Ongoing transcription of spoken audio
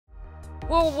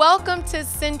Well, welcome to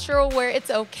Central, where it's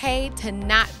okay to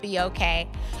not be okay.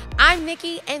 I'm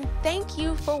Nikki, and thank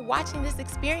you for watching this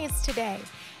experience today.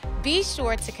 Be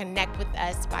sure to connect with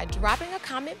us by dropping a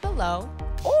comment below,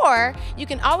 or you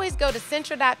can always go to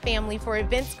central.family for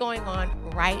events going on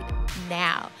right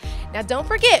now. Now, don't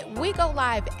forget, we go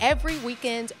live every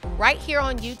weekend right here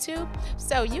on YouTube,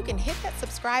 so you can hit that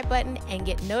subscribe button and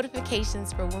get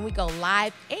notifications for when we go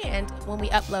live and when we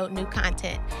upload new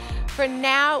content. For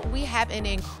now, we have an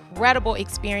incredible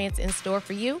experience in store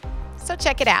for you, so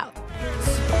check it out.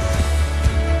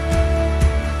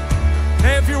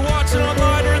 Hey, if you're watching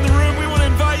online or in the room, we want to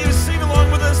invite you to sing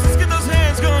along with us. Let's get those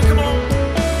hands going, come on.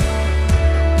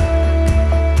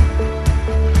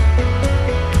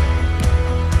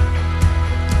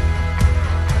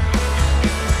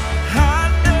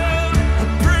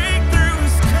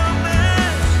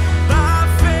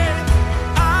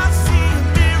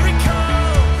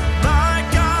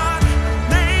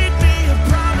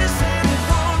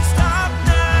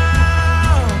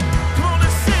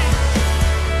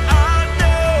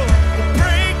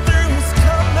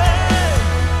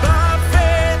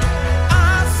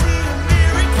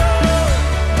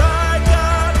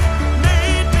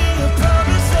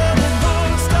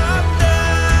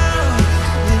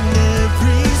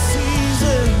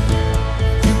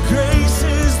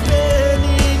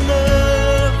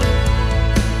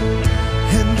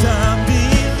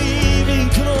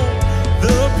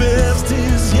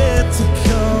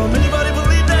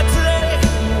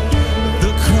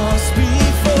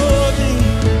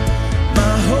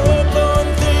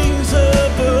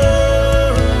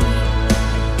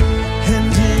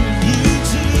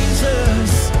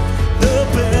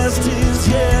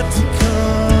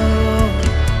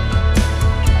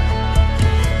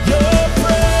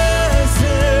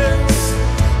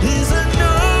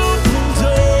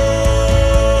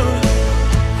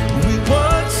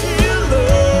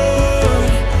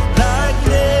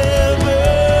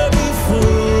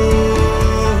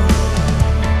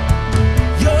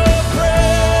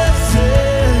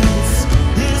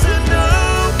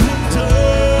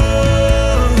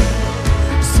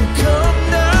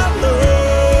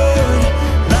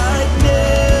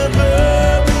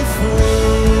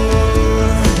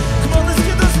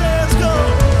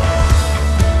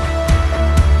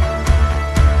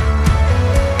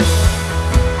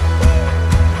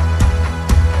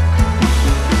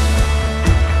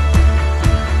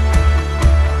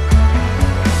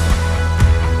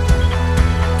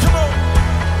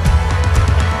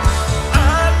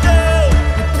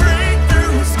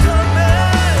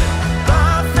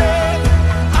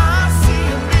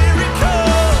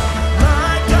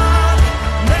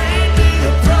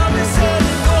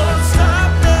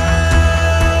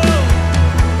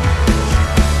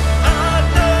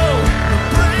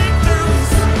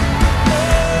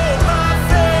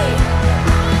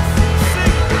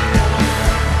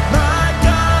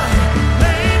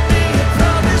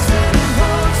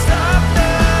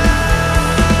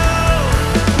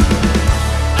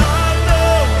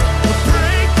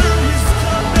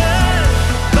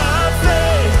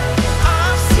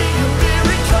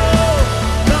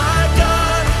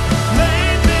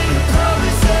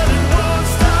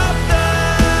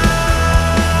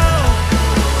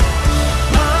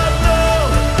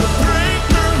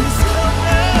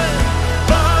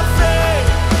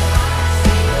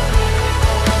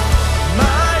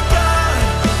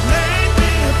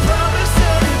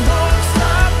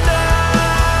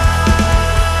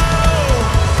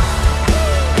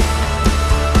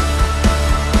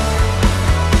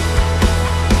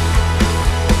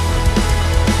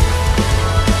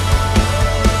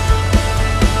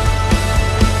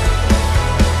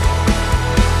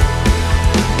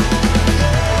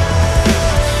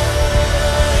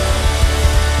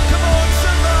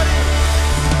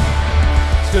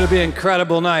 Be an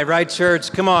incredible night, right,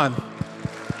 church? Come on.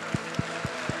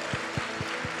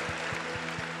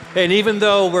 And even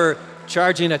though we're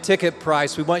charging a ticket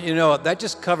price, we want you to know that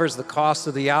just covers the cost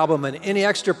of the album, and any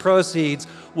extra proceeds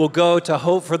will go to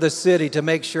Hope for the City to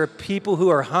make sure people who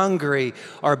are hungry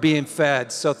are being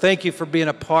fed. So thank you for being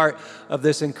a part of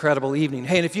this incredible evening.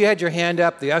 Hey, and if you had your hand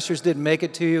up, the ushers didn't make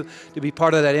it to you to be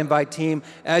part of that invite team,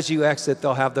 as you exit,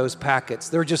 they'll have those packets.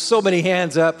 There were just so many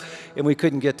hands up, and we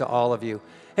couldn't get to all of you.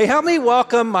 Hey, help me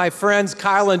welcome my friends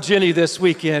Kyle and Jenny this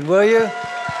weekend, will you?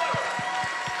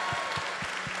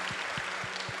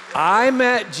 I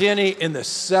met Jenny in the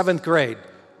 7th grade,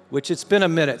 which it's been a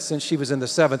minute since she was in the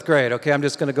 7th grade, okay? I'm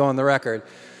just gonna go on the record.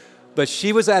 But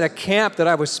she was at a camp that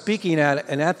I was speaking at,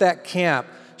 and at that camp,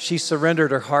 she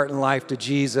surrendered her heart and life to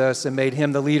Jesus and made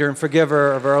him the leader and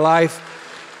forgiver of her life.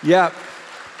 Yep.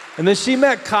 And then she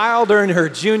met Kyle during her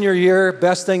junior year.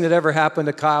 Best thing that ever happened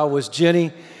to Kyle was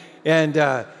Jenny.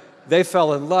 And they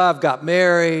fell in love, got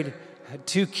married, had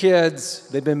 2 kids.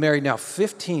 They've been married now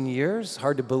 15 years.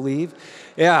 Hard to believe.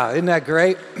 Yeah, isn't that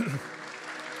great?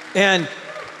 And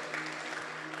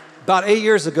about 8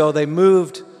 years ago, they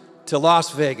moved to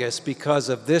Las Vegas because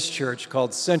of this church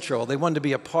called Central. They wanted to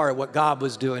be a part of what God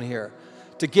was doing here,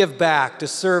 to give back, to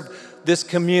serve this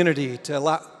community, to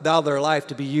allow their life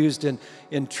to be used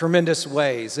in tremendous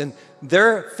ways. And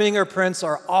their fingerprints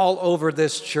are all over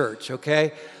this church,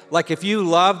 okay? Like if you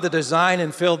love the design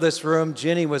and filled this room,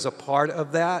 Jenny was a part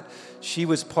of that. She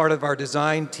was part of our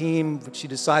design team. She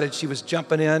decided she was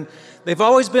jumping in. They've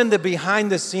always been the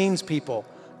behind the scenes people,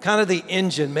 kind of the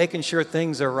engine, making sure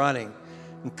things are running.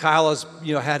 And Kyle has,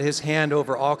 had his hand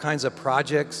over all kinds of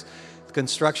projects,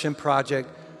 construction project,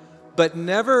 but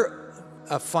never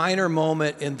a finer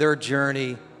moment in their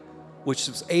journey, which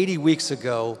was 80 weeks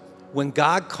ago, when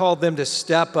God called them to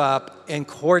step up and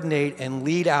coordinate and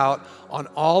lead out on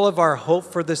all of our Hope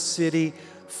for the City,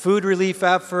 food relief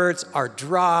efforts, our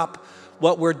drop,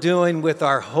 what we're doing with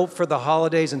our Hope for the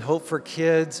Holidays and Hope for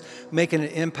Kids, making an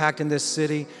impact in this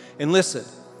city. And listen,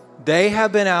 they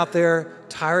have been out there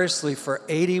tirelessly for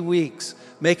 80 weeks,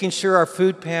 making sure our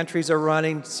food pantries are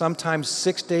running, sometimes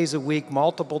 6 days a week,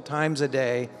 multiple times a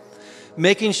day,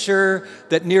 making sure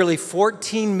that nearly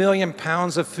 14 million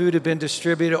pounds of food have been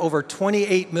distributed, over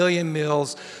 28 million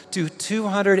meals to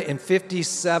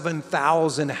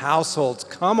 257,000 households.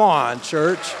 Come on,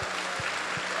 church.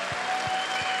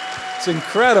 It's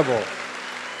incredible.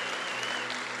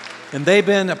 And they've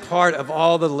been a part of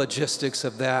all the logistics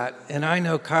of that. And I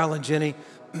know, Kyle and Jenny,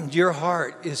 your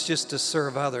heart is just to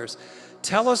serve others.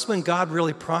 Tell us when God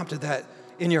really prompted that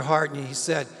in your heart and he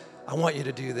said, I want you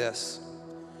to do this.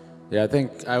 Yeah, I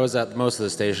think I was at most of the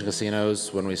station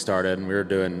casinos when we started, and we were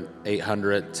doing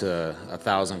 800 to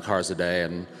 1,000 cars a day.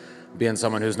 And being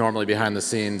someone who's normally behind the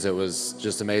scenes, it was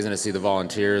just amazing to see the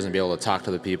volunteers and be able to talk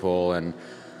to the people. And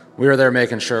we were there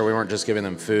making sure we weren't just giving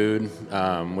them food.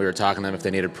 We were talking to them if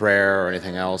they needed prayer or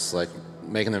anything else, like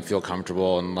making them feel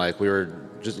comfortable. And like we were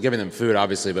just giving them food,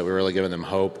 obviously, but we were really giving them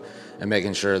hope and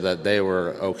making sure that they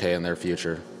were okay in their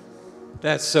future.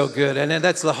 That's so good. And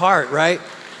that's the heart, right?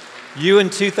 You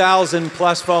and 2,000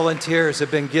 plus volunteers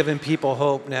have been giving people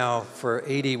hope now for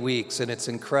 80 weeks, and it's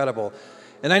incredible.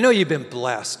 And I know you've been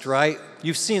blessed, right?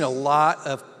 You've seen a lot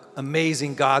of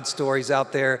amazing God stories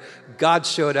out there. God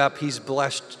showed up. He's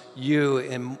blessed you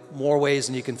in more ways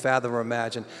than you can fathom or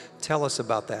imagine. Tell us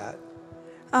about that.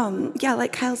 Yeah,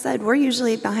 like Kyle said, we're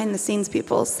usually behind the scenes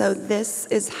people, so this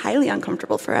is highly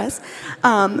uncomfortable for us.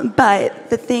 But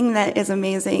the thing that is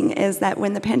amazing is that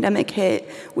when the pandemic hit,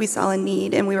 we saw a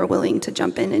need and we were willing to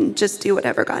jump in and just do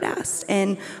whatever God asked.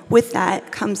 And with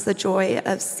that comes the joy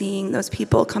of seeing those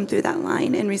people come through that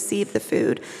line and receive the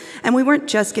food. And we weren't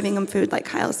just giving them food, like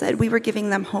Kyle said. We were giving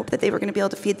them hope that they were going to be able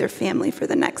to feed their family for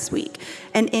the next week.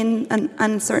 And in an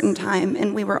uncertain time,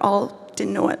 and we were all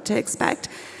didn't know what to expect,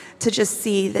 to just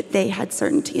see that they had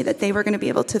certainty, that they were going to be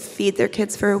able to feed their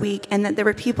kids for a week, and that there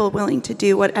were people willing to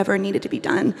do whatever needed to be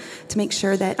done to make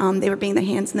sure that they were being the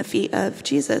hands and the feet of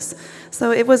Jesus.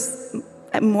 So it was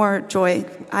more joy.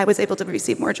 I was able to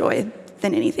receive more joy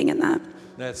than anything in that.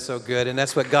 That's so good, and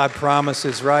that's what God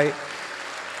promises, right?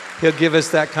 He'll give us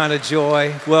that kind of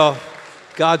joy. Well,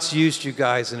 God's used you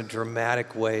guys in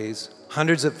dramatic ways.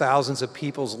 Hundreds of thousands of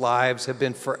people's lives have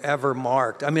been forever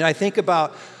marked. I mean, I think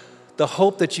about the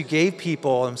hope that you gave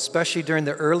people, especially during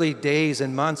the early days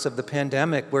and months of the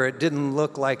pandemic where it didn't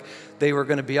look like they were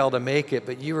going to be able to make it,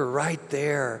 but you were right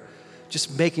there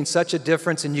just making such a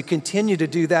difference, and you continue to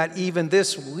do that even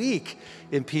this week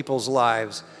in people's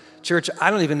lives. Church, I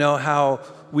don't even know how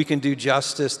we can do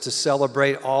justice to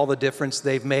celebrate all the difference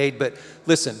they've made, but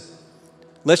listen,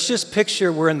 let's just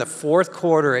picture we're in the fourth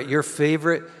quarter at your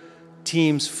favorite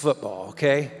team's football,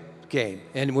 okay, game,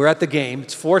 and we're at the game,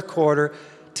 it's fourth quarter,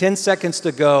 10 seconds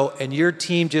to go, and your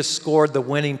team just scored the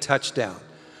winning touchdown.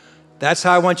 That's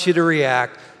how I want you to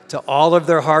react to all of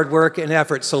their hard work and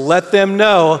effort. So let them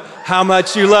know how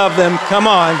much you love them. Come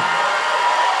on.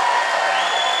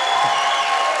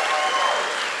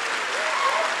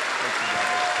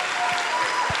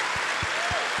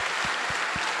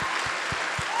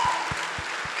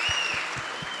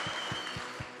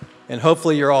 And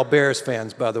hopefully you're all Bears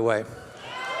fans, by the way.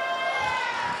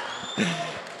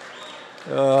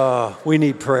 Oh, we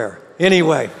need prayer.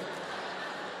 Anyway,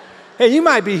 hey, you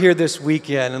might be here this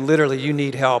weekend and literally you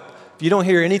need help. If you don't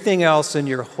hear anything else in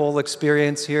your whole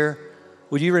experience here,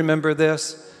 would you remember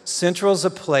this? Central's a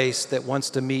place that wants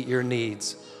to meet your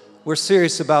needs. We're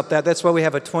serious about that. That's why we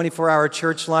have a 24-hour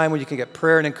church line where you can get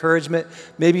prayer and encouragement.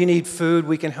 Maybe you need food.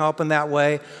 We can help in that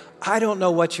way. I don't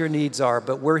know what your needs are,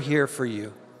 but we're here for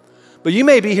you. But you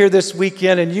may be here this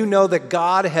weekend and you know that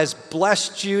God has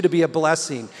blessed you to be a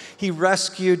blessing. He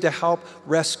rescued to help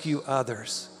rescue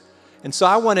others. And so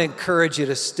I want to encourage you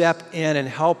to step in and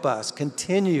help us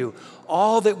continue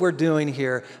all that we're doing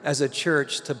here as a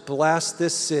church to bless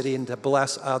this city and to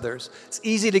bless others. It's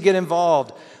easy to get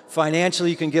involved. Financially,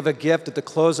 you can give a gift at the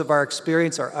close of our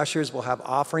experience. Our ushers will have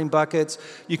offering buckets.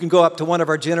 You can go up to one of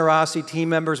our generosity team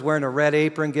members wearing a red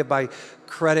apron, give by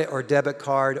credit or debit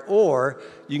card, or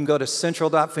you can go to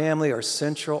central.family or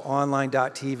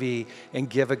centralonline.tv and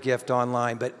give a gift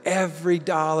online. But every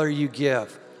dollar you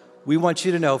give, we want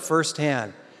you to know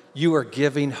firsthand, you are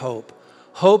giving hope.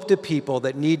 Hope to people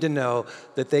that need to know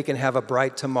that they can have a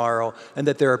bright tomorrow and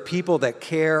that there are people that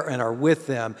care and are with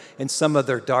them in some of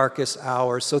their darkest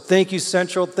hours. So thank you,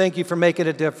 Central. Thank you for making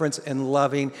a difference and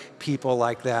loving people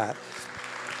like that.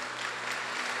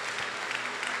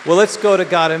 Well, let's go to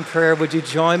God in prayer. Would you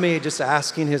join me in just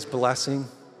asking His blessing?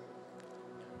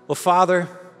 Well, Father,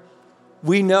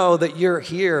 we know that you're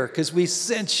here because we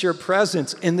sense your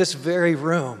presence in this very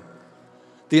room.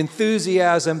 The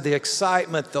enthusiasm, the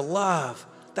excitement, the love,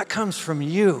 that comes from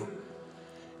you.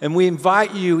 And we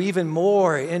invite you even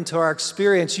more into our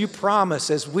experience. You promise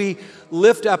as we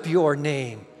lift up your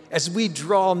name, as we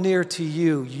draw near to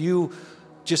you, you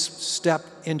just step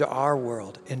into our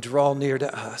world and draw near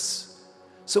to us.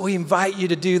 So we invite you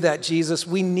to do that, Jesus.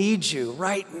 We need you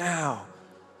right now.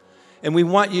 And we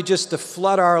want you just to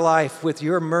flood our life with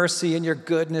your mercy and your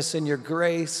goodness and your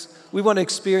grace. We want to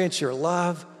experience your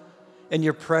love and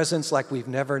your presence like we've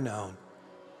never known.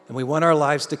 And we want our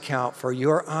lives to count for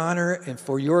your honor and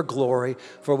for your glory,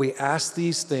 for we ask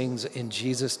these things in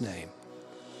Jesus' name.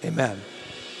 Amen.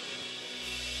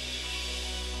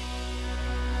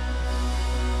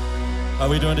 How are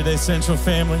we doing today, Central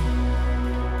family?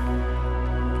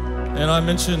 And I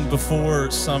mentioned before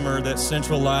summer that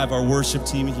Central Live, our worship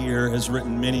team here, has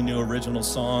written many new original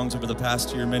songs over the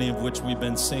past year, many of which we've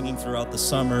been singing throughout the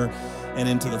summer and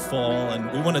into the fall.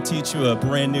 And we want to teach you a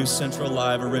brand new Central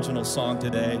Live original song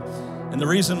today. And the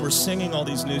reason we're singing all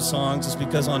these new songs is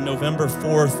because on November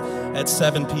 4th at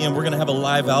 7 p.m., we're going to have a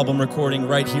live album recording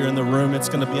right here in the room. It's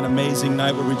going to be an amazing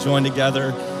night where we join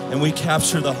together and we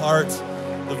capture the heart,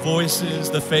 the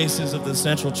voices, the faces of the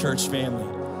Central Church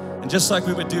family. And just like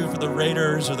we would do for the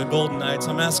Raiders or the Golden Knights,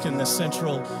 I'm asking the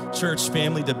Central Church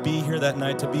family to be here that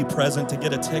night, to be present, to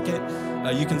get a ticket.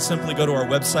 You can simply go to our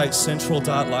website,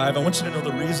 central.live. I want you to know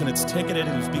the reason it's ticketed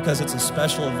is because it's a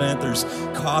special event. There's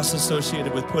costs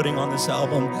associated with putting on this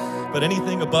album. But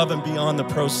anything above and beyond the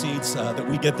proceeds that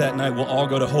we get that night will all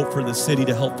go to Hope for the City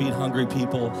to help feed hungry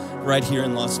people right here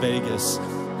in Las Vegas.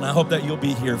 And I hope that you'll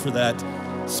be here for that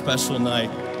special night.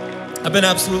 I've been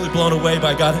absolutely blown away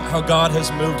by how God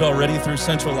has moved already through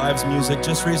Central Live's music.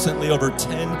 Just recently, over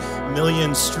 10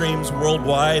 million streams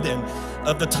worldwide. And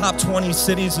of the top 20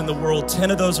 cities in the world,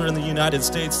 10 of those are in the United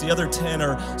States. The other 10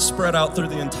 are spread out through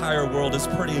the entire world. It's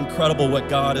pretty incredible what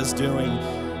God is doing.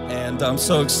 And I'm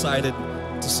so excited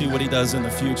to see what He does in the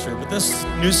future. But this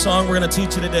new song we're going to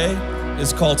teach you today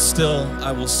is called Still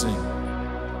I Will Sing.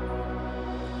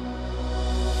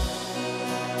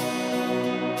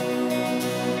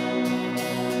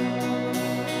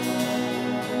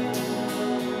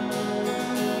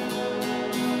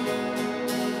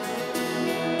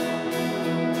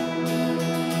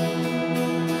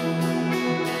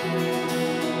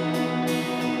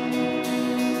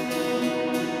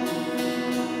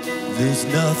 There's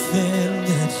nothing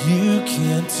that you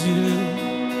can't do,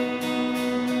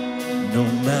 no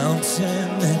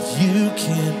mountain that you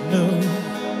can't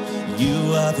move.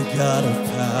 You are the God of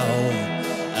power.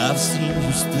 I've seen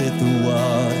you split the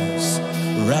waters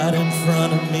right in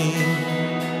front of me.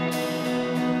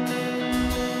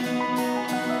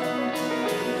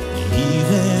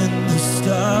 Even the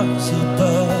stars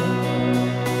above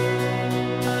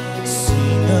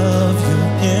sing of your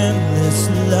endless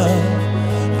love.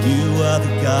 You are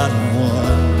the God of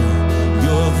wonder.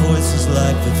 Your voice is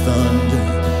like the thunder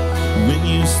when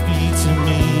you speak to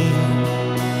me.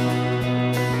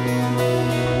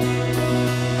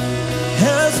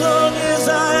 As long as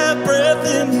I have breath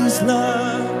in these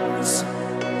lungs,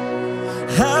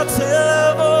 I'll tell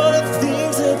of all the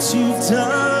things that you've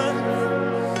done.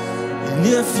 And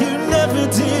if you never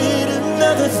did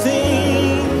another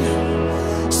thing,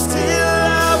 still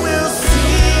I will sing.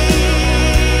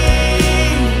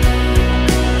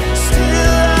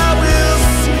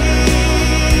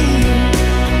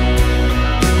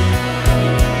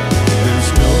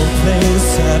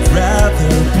 I'd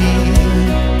rather be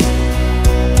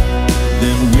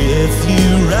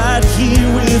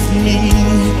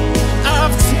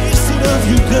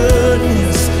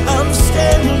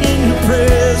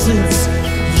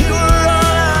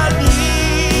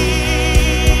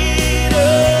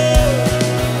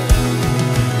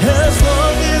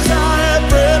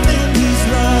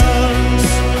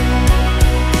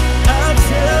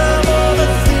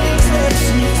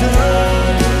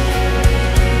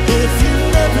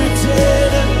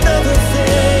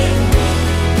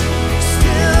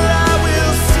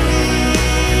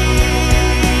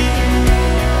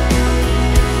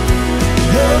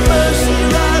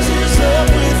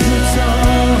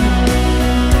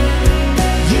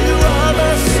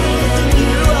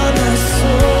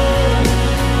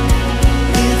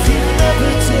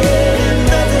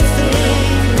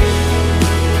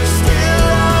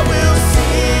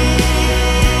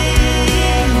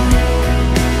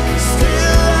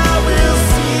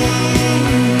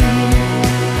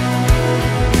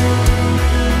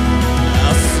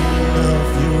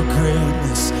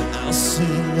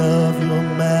of your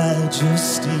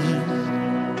majesty.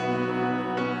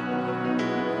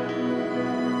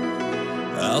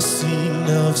 I'll sing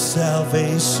of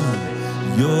salvation.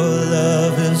 Your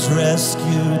love has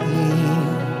rescued me.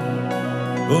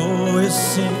 Oh, it's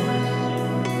sing.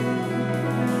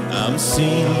 I'm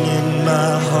singing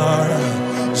my heart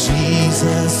out.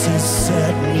 Jesus has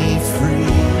set me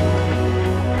free.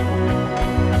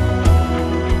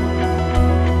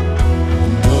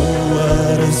 Oh,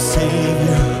 what a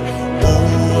Savior. Oh,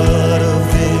 what a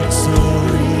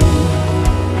victory.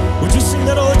 Would you sing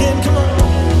that all again? Come on.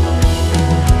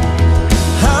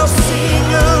 I'll sing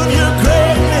of your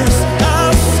greatness.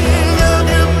 I'll sing of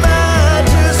your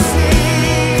majesty.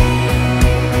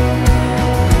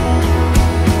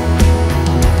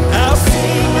 I'll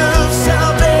sing of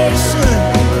salvation.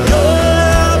 Your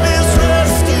love has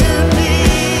rescued me.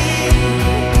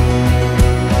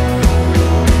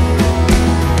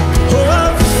 Oh,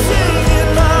 I'm singing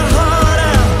my heart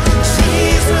out.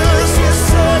 Jesus has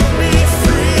set me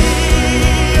free.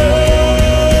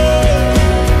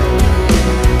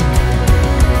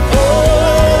 Oh,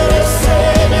 what a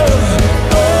Savior.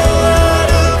 Oh, what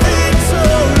a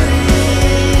victory.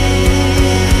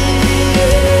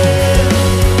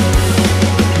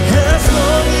 As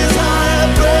long as I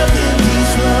have breath in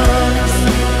these lungs,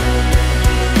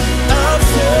 I'll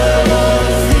tell all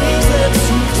the things that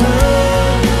you've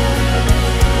done.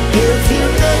 If you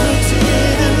never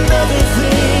did another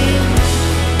thing,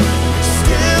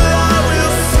 still I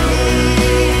will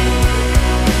sing.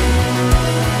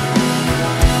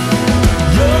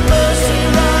 Your mercy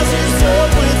rises up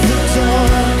with the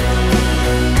dawn.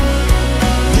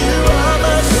 You are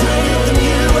my strength and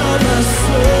you are my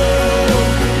soul.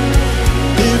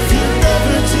 If you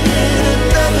never did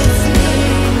another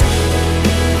thing,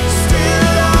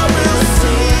 still I will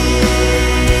sing.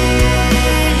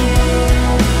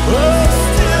 Oh,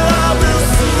 still I will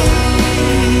sing.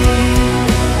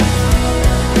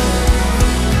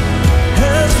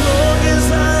 As long as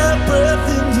I have breath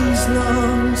in these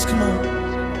lungs, come on,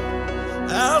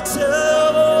 I'll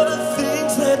tell all the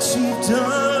things that you've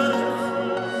done.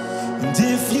 And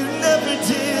if you never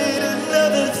did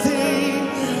another thing,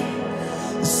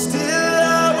 still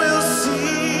I will sing.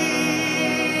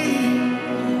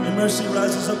 Your mercy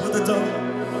rises up with the dawn.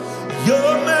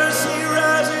 Your mercy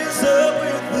rises up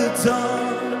with the dawn.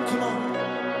 Come on.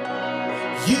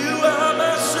 You are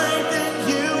my strength and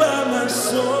you are my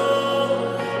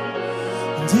soul.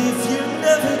 And if you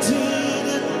never did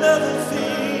another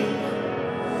thing,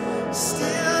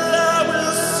 still I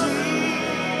will sing.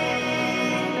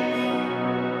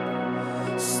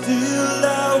 Still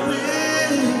I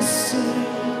will sing.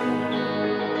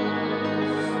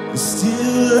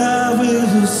 Still I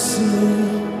will sing.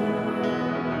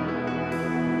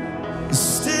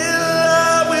 Still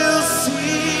I will sing.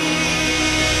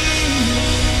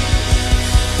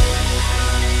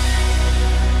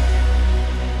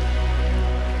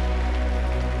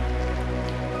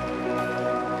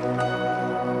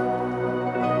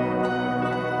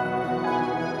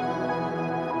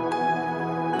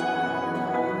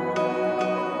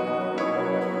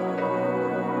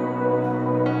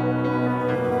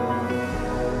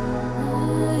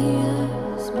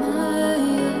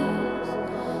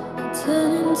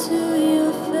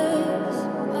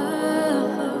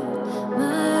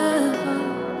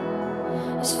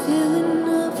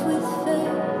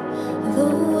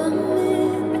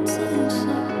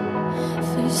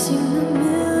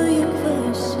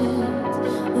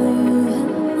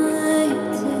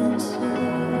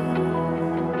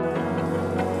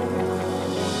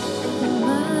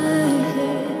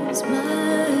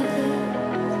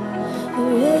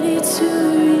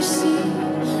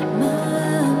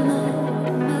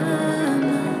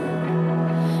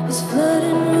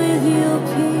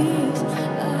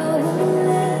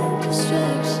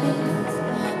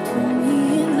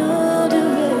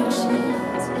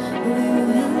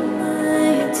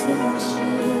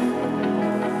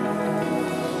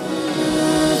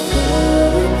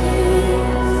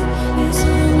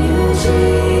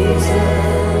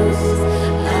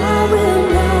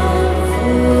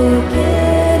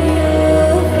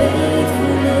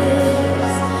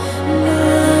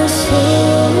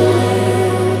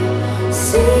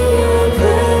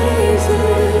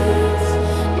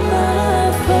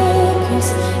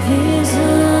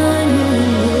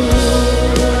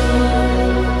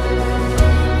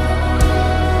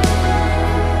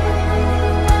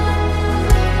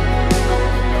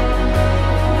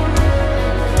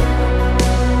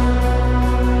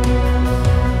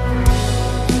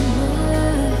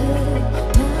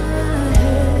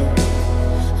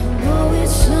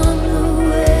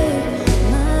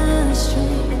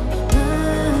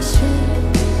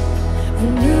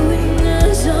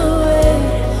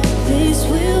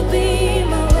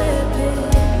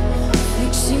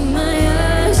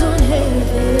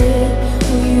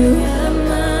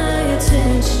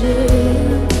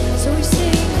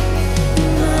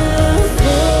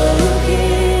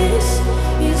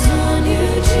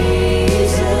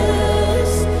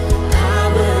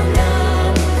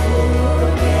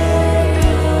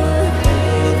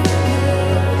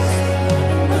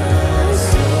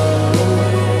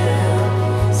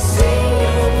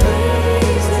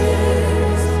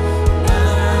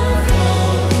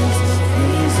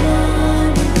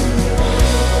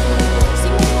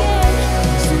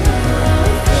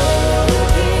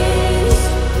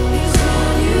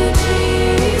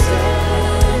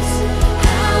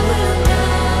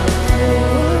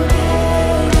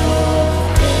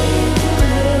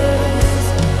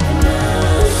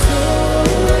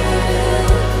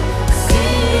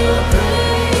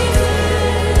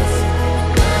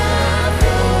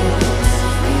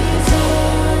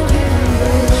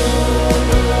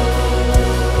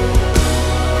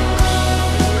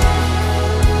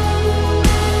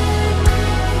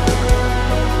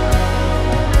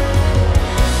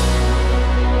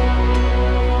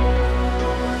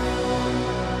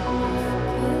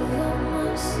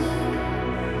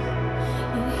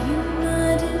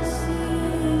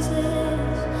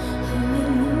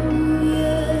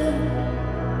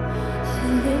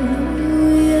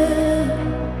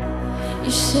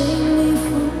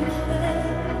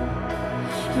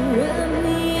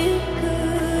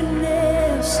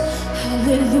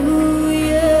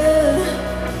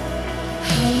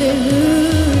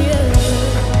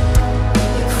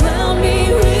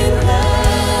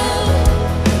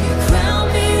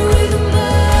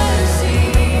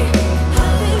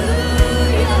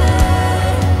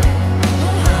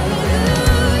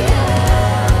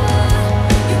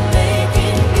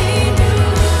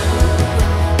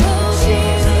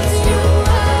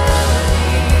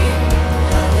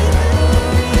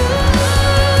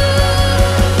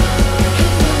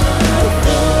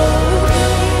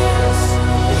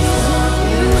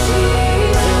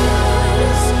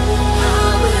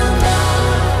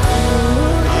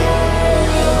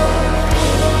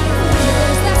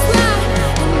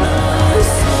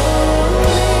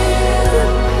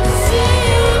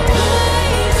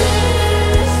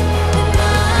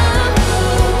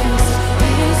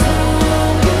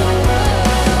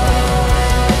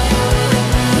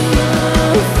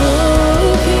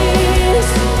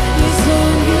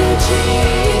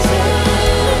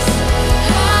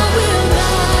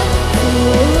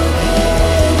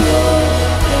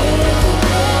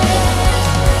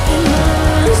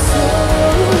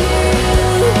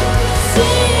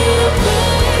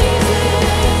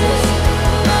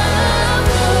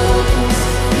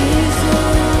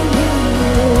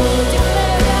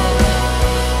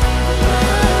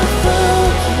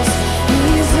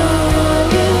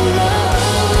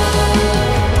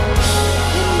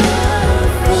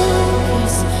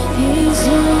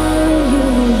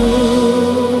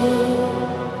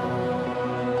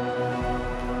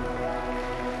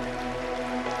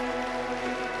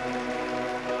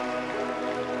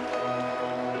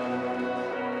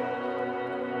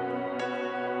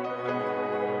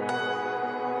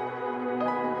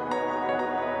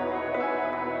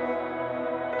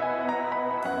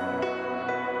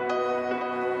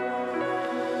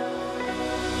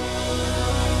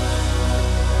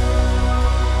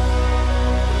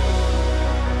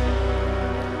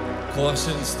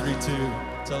 Colossians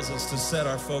 3:2 tells us to set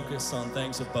our focus on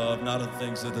things above, not on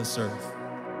things of this earth.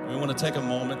 We want to take a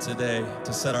moment today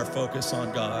to set our focus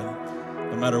on God.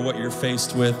 No matter what you're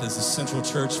faced with, as a Central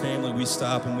Church family, we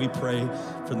stop and we pray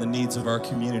for the needs of our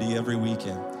community every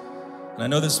weekend. And I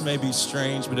know this may be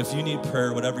strange, but if you need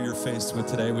prayer, whatever you're faced with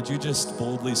today, would you just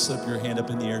boldly slip your hand up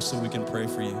in the air so we can pray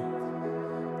for you?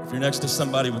 If you're next to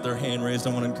somebody with their hand raised, I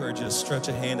want to encourage you to stretch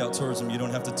a hand out towards them. You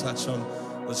don't have to touch them.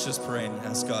 Let's just pray and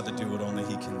ask God to do what only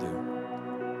He can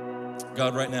do.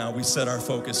 God, right now, we set our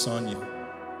focus on You.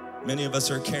 Many of us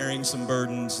are carrying some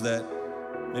burdens that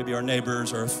maybe our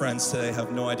neighbors or our friends today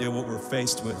have no idea what we're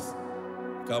faced with.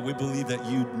 God, we believe that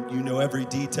you know every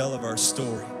detail of our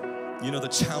story. You know the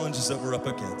challenges that we're up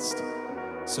against.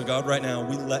 So God, right now,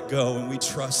 we let go and we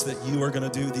trust that You are going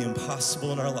to do the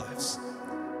impossible in our lives.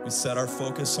 We set our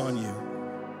focus on You.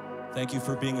 Thank You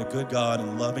for being a good God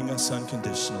and loving us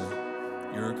unconditionally.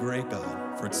 You're a great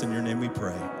God, for it's in Your name we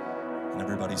pray. And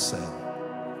everybody said,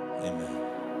 amen.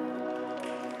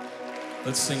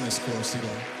 Let's sing this chorus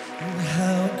together. And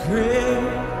how great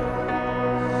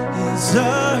is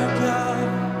our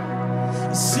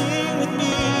God? Sing with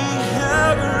me,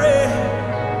 how great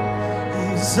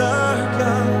is our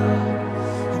God?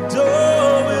 And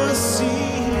oh, we'll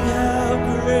see how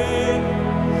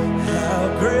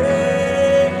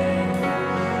great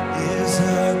is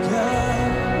our God.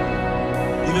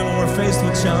 Even when we're faced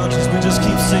with challenges, we just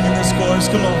keep singing this chorus.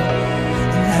 Come on.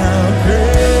 And how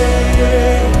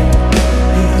great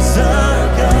is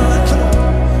our God. Come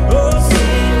on. Oh,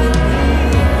 sing with me.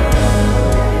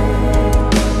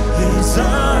 Is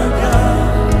our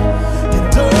God.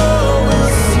 And oh,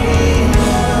 we'll see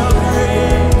how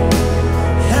great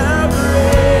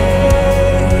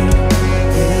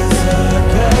is our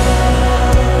God.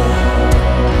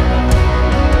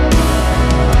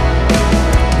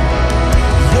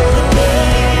 You're the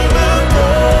name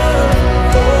above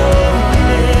all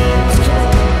names.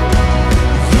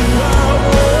 You are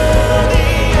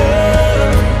worthy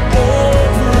of all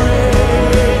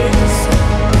praise.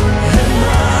 And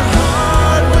my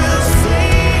heart will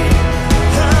sing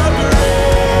how great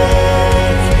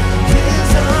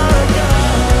is our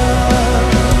God.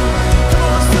 Come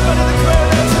on, somebody declare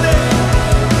that today.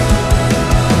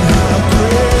 How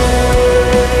great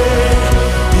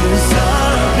is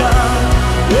our God.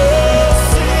 Oh,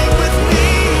 sing with me.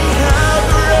 How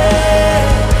great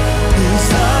is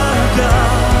our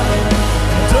God.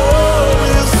 And oh,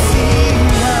 we'll see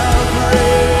how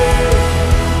great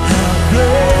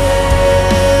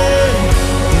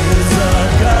is our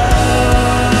God.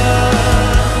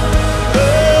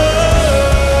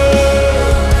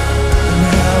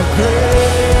 Oh, and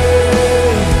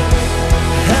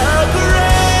how great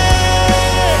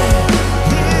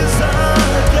is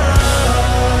our God.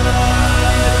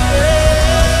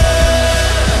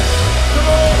 Come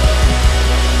on.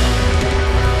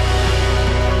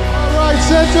 All right,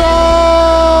 Central!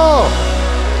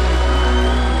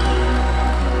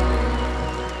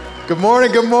 Good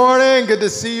morning, good morning. Good to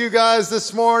see you guys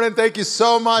this morning. Thank you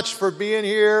so much for being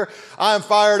here. I'm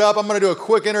fired up. I'm going to do a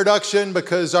quick introduction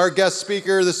because our guest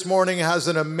speaker this morning has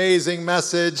an amazing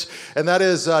message, and that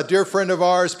is a dear friend of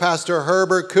ours, Pastor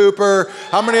Herbert Cooper.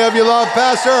 How many of you love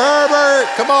Pastor Herbert?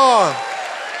 Come on.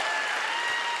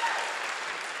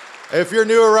 If you're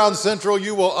new around Central,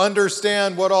 you will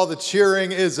understand what all the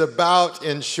cheering is about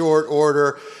in short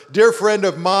order. Dear friend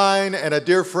of mine and a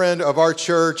dear friend of our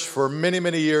church for many,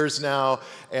 many years now.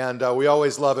 And we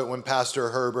always love it when Pastor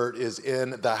Herbert is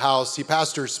in the house. He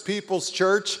pastors People's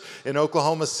Church in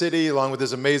Oklahoma City, along with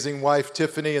his amazing wife,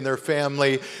 Tiffany, and their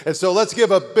family. And so let's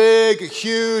give a big,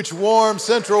 huge, warm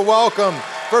Central welcome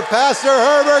for Pastor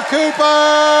Herbert Cooper.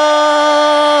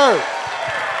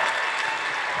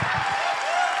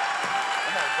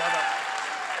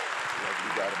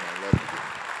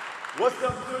 What's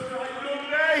up, sister? How you doing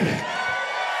today?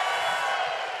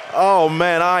 Oh,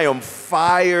 man, I am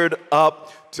fired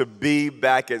up to be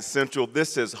back at Central.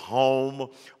 This is home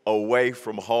away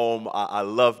from home. I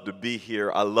love to be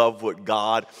here. I love what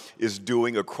God is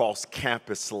doing across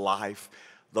campus life,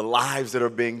 the lives that are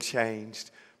being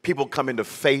changed, people coming to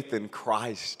faith in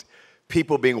Christ,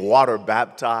 people being water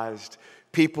baptized,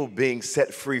 people being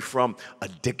set free from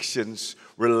addictions,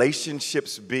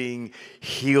 relationships being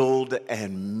healed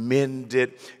and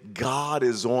mended. God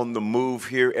is on the move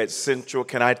here at Central.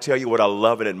 Can I tell you what I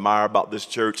love and admire about this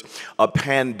church? A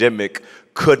pandemic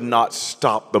could not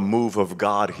stop the move of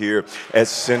God here at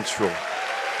Central.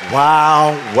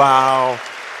 Wow, wow,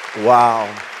 wow.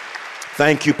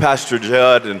 Thank you, Pastor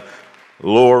Judd and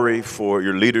Lori, for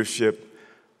your leadership.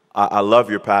 I love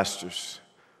your pastors.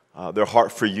 Their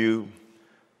heart for you,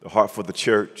 their heart for the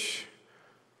church,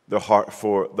 their heart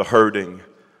for the hurting,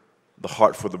 the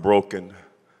heart for the broken,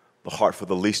 the heart for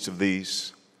the least of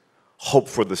these, hope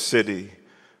for the city.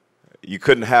 You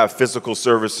couldn't have physical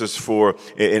services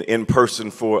in person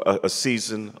for a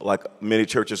season like many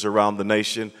churches around the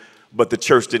nation. But the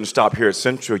church didn't stop here at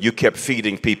Central. You kept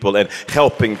feeding people and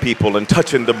helping people and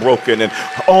touching the broken and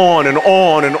on and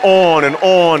on and on and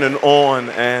on and on.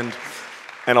 And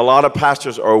a lot of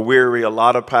pastors are weary. A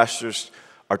lot of pastors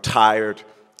are tired.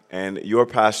 And your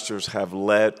pastors have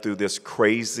led through this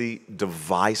crazy,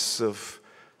 divisive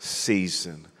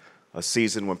season. A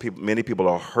season when many people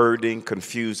are hurting,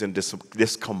 confused, and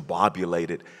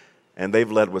discombobulated. And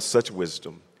they've led with such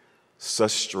wisdom,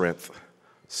 such strength,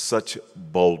 such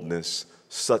boldness,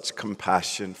 such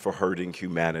compassion for hurting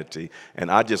humanity.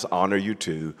 And I just honor you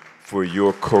too for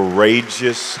your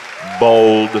courageous,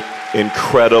 bold,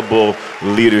 incredible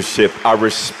leadership. I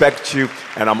respect you,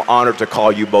 and I'm honored to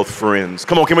call you both friends.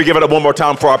 Come on, can we give it up one more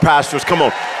time for our pastors? Come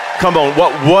on, come on.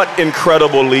 What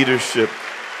incredible leadership.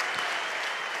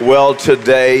 Well,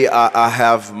 today I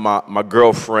have my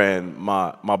girlfriend,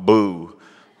 my boo,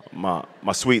 my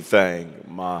sweet thing,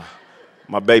 my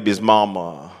baby's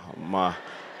mama,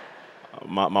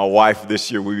 my wife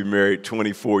this year. We've been married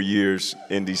 24 years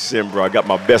in December. I got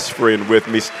my best friend with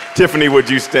me. Tiffany, would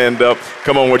you stand up?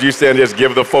 Come on, would you stand? Just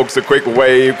give the folks a quick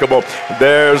wave. Come on.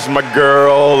 There's my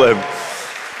girl. And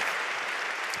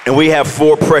And we have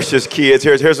 4 precious kids.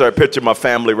 Here's our picture of my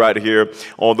family right here.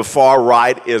 On the far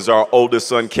right is our oldest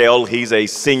son, Kel. He's a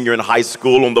senior in high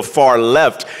school. On the far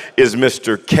left is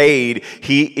Mr. Cade.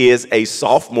 He is a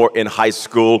sophomore in high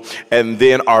school. And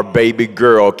then our baby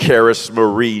girl, Karis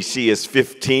Marie. She is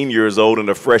 15 years old and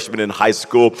a freshman in high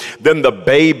school. Then the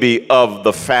baby of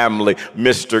the family,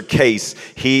 Mr. Case.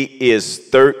 He is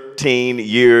 13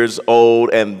 years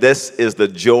old, and this is the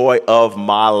joy of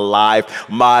my life,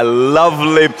 my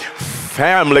lovely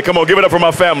family. Come on, give it up for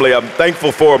my family. I'm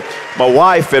thankful for my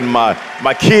wife and my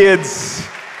kids.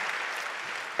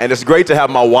 And it's great to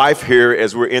have my wife here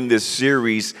as we're in this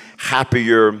series,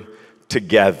 Happier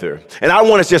Together. And I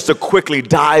want us just to quickly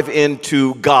dive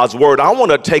into God's word. I want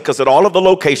to take us at all of the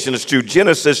locations to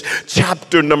Genesis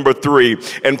chapter number 3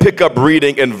 and pick up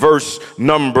reading in verse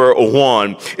number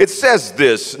 1. It says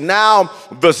this: now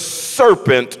the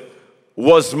serpent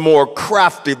was more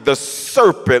crafty. The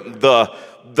serpent,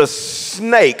 the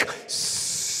snake,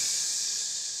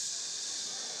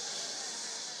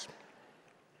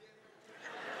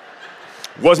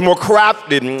 was more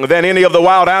crafty than any of the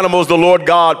wild animals the Lord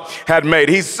God had made.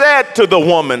 He said to the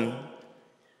woman,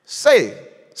 say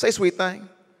sweet thing.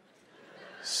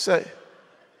 Say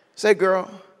girl.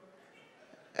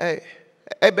 Hey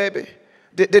baby.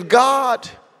 Did God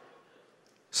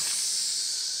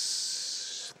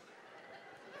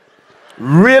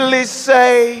really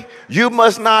say you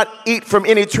must not eat from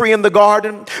any tree in the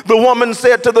garden? The woman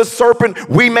said to the serpent,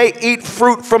 we may eat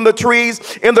fruit from the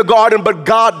trees in the garden, but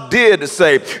God did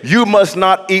say you must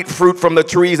not eat fruit from the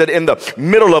trees that in the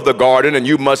middle of the garden, and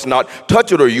you must not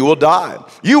touch it or you will die.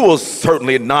 You will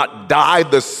certainly not die,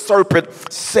 the serpent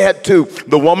said to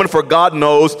the woman, for God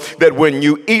knows that when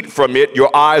you eat from it,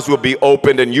 your eyes will be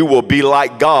opened and you will be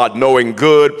like God, knowing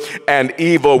good and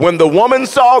evil. When the woman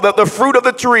saw that the fruit of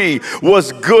the tree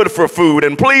was good for food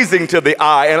and pleasing to the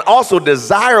eye and also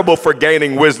desirable for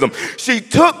gaining wisdom, she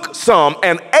took some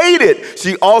and ate it.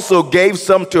 She also gave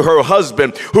some to her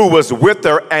husband who was with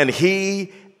her, and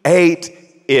he ate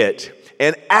it.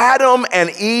 And Adam and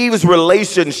Eve's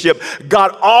relationship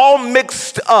got all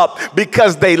mixed up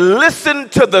because they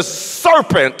listened to the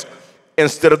serpent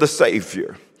instead of the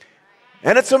Savior.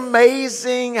 And it's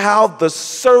amazing how the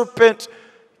serpent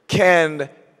can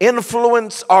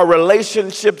influence our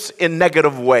relationships in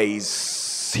negative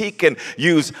ways. He can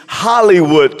use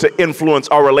Hollywood to influence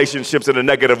our relationships in a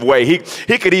negative way. He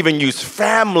could even use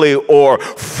family or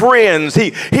friends.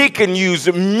 He can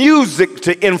use music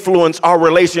to influence our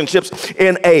relationships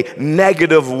in a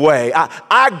negative way.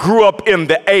 I grew up in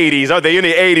the 80s. Are there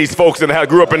any 80s folks in the house?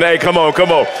 Grew up in the 80s? Come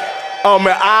on. Oh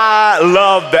man, I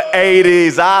love the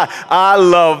 80s. I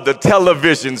love the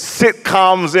television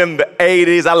sitcoms in the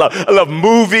 80s. I love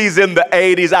movies in the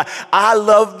 80s. I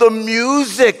love the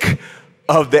music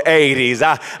of the 80s.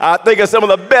 I think of some of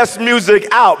the best music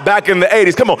out back in the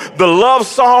 80s. Come on, the love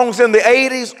songs in the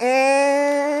 80s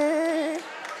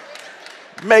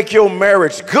make your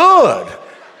marriage good.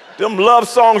 Them love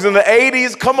songs in the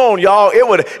 80s, come on, y'all.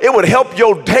 It would help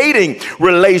your dating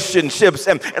relationships.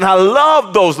 And I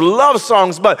love those love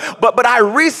songs, but I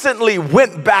recently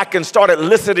went back and started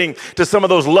listening to some of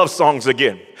those love songs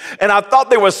again. And I thought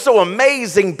they were so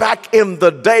amazing back in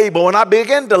the day, but when I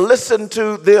began to listen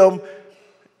to them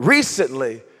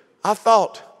recently, I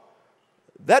thought,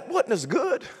 that wasn't as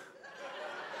good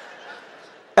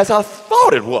as I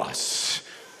thought it was.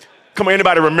 Come on,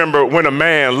 anybody remember When a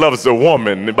Man Loves a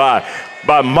Woman by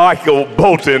Michael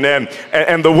Bolton?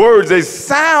 And the words, they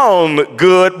sound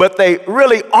good, but they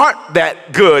really aren't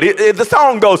that good. The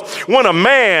song goes, when a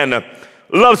man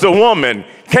loves a woman,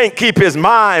 can't keep his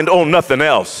mind on nothing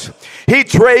else. He'd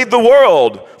trade the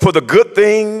world for the good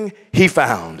thing he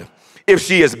found. If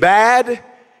she is bad,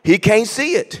 he can't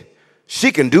see it.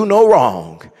 She can do no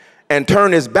wrong and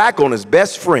turn his back on his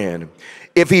best friend.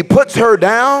 If he puts her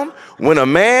down, when a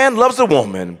man loves a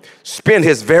woman, spend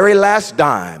his very last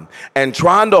dime and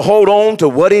trying to hold on to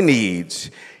what he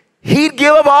needs, he'd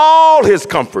give up all his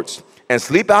comforts and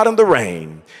sleep out in the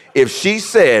rain if she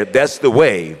said that's the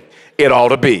way it ought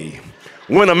to be.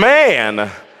 When a man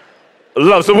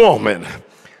loves a woman.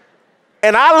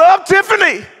 And I love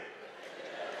Tiffany,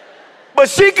 but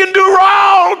she can do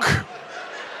wrong.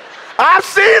 I've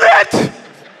seen it.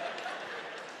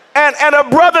 And a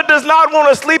brother does not want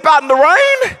to sleep out in the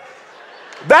rain.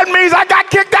 That means I got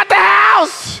kicked out the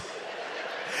house.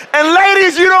 And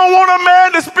ladies, you don't want a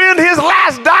man to spend his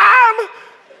last dime.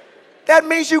 That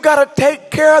means you got to take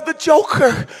care of the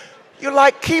joker. You're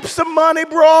like, keep some money,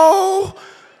 bro.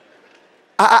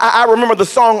 I remember the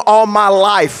song All My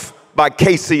Life by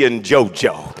Casey and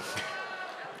JoJo.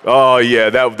 Oh, yeah,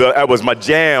 that was my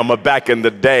jam back in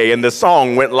the day. And the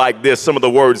song went like this. Some of the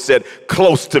words said,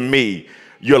 close to me,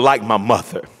 you're like my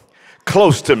mother.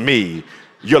 Close to me,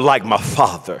 you're like my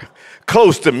father.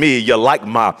 Close to me, you're like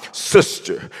my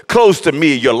sister. Close to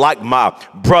me, you're like my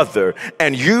brother.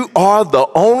 And you are the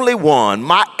only one,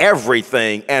 my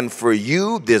everything. And for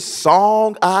you, this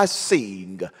song I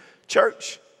sing.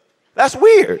 Church, that's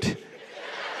weird.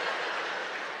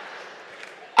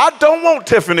 I don't want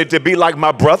Tiffany to be like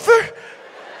my brother.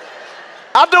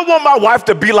 I don't want my wife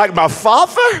to be like my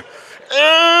father.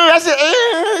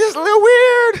 It's a little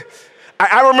weird.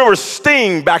 I remember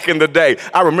Sting back in the day.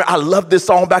 I loved this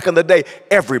song back in the day.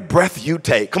 Every breath you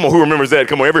take. Come on, who remembers that?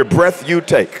 Come on, every breath you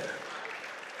take.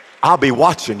 I'll be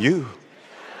watching you.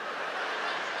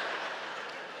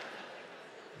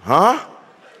 Huh?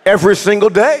 Every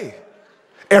single day.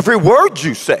 Every word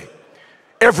you say.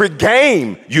 Every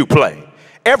game you play.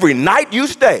 Every night you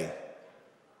stay.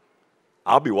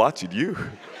 I'll be watching you.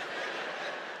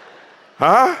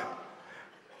 Huh?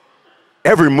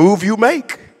 Every move you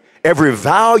make. Every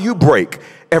vow you break,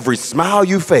 every smile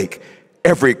you fake,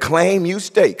 every claim you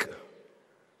stake.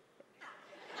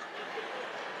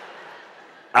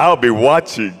 I'll be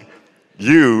watching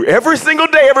you every single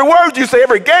day, every word you say,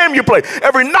 every game you play,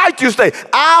 every night you stay.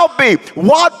 I'll be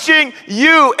watching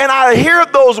you. And I hear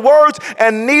those words,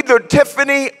 and neither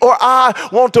Tiffany or I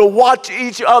want to watch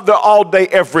each other all day,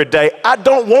 every day. I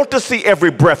don't want to see every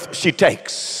breath she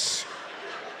takes.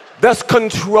 That's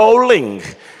controlling.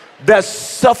 That's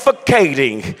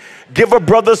suffocating. Give a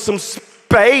brother some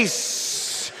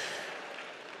space.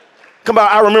 Come on,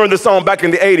 I remember this song back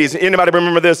in the 80s. Anybody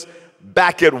remember this?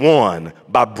 Back at One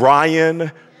by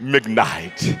Brian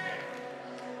McKnight.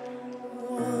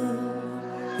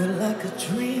 You're like a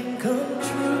dream come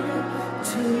true.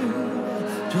 Two,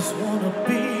 just wanna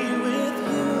be with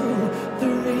you.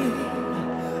 Three,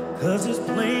 'cause it's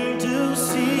plain to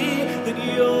see that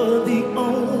you're the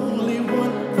only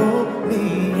one for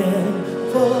me.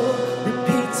 And four,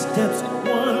 repeat steps.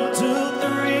 1, 2,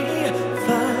 3,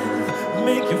 5,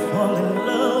 make you fall in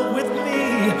love with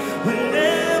me.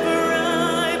 Whenever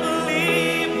I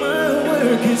believe my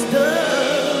work is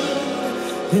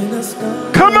done, then I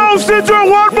start. Come on, Central,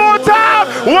 one more time!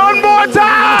 One more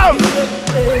time!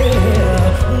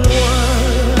 One,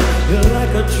 you're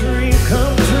like a dream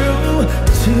come true.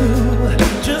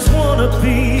 Two, just wanna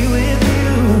be with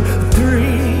you.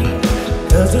 Three,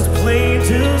 'cause it's plain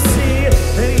to see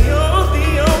that you're the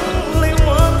only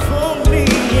one for me.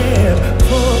 And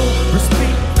four, repeat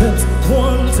steps.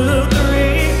 1, 2,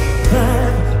 3,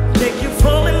 5, make you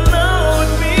fall in love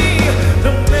with me.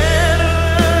 No matter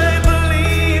I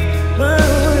believe my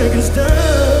work is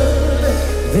done,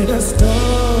 then I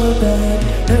start back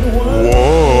at one.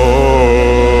 Whoa.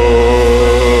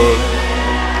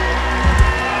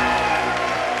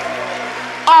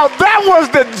 Oh, that was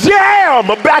the jam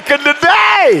back in the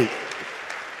day.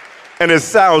 And it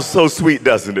sounds so sweet,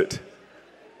 doesn't it?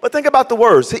 But think about the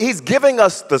words. He's giving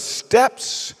us the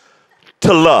steps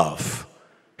to love.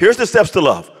 Here's the steps to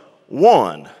love.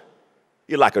 1,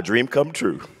 you're like a dream come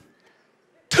true.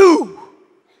 2,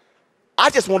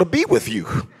 I just want to be with you.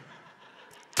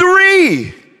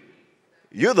 3,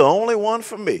 you're the only one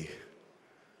for me.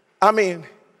 I mean,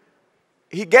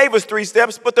 he gave us 3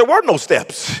 steps, but there were no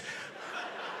steps.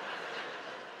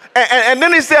 And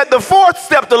then he said the 4th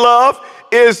step to love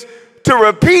is to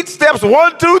repeat steps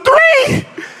 1, 2, 3.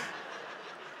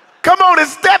 Come on,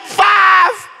 it's step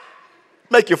 5.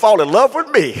 Make you fall in love with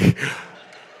me.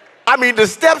 I mean, the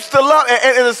steps to love,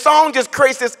 and the song just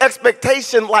creates this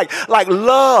expectation like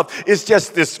love is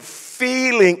just this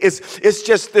feeling, it's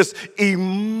just this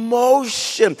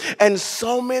emotion. And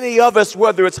so many of us,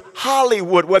 whether it's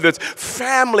Hollywood, whether it's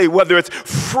family, whether it's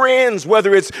friends,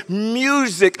 whether it's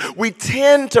music, we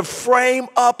tend to frame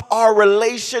up our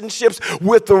relationships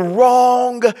with the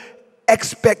wrong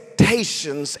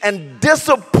expectations, and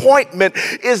disappointment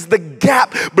is the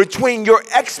gap between your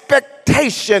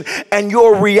expectation and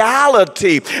your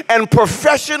reality. And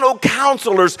professional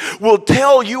counselors will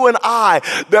tell you and I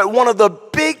that one of the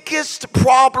biggest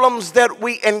problems that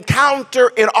we encounter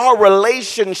in our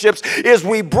relationships is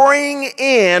we bring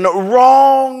in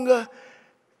wrong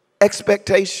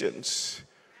expectations.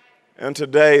 And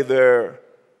today there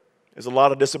is a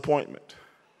lot of disappointment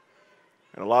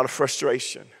and a lot of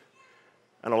frustration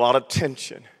and a lot of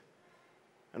tension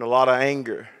and a lot of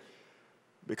anger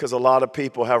because a lot of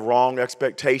people have wrong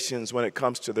expectations when it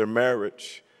comes to their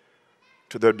marriage,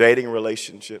 to their dating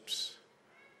relationships,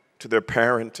 to their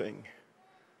parenting,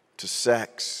 to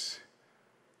sex,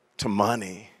 to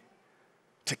money,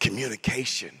 to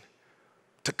communication,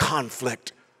 to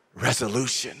conflict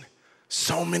resolution.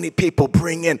 So many people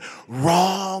bring in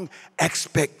wrong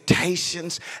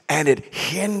expectations, and it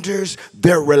hinders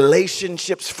their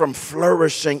relationships from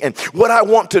flourishing. And what I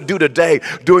want to do today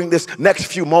during this next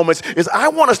few moments is I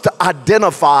want us to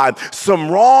identify some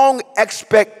wrong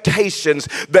expectations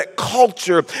that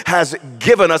culture has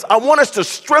given us. I want us to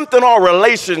strengthen our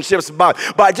relationships by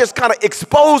just kind of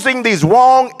exposing these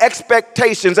wrong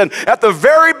expectations. And at the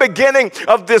very beginning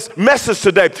of this message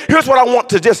today, here's what I want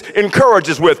to just encourage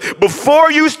us with.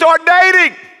 Before you start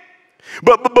dating,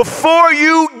 but before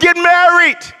you get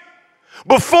married,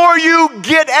 before you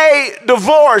get a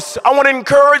divorce, I want to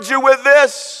encourage you with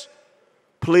this.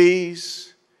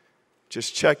 Please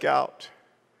just check out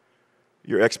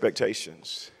your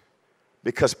expectations,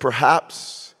 because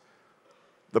perhaps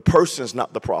the person's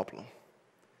not the problem.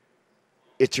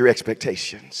 It's your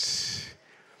expectations.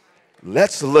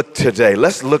 Let's look today at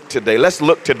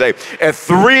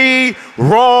 3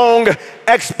 wrong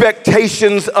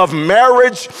expectations of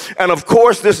marriage. And of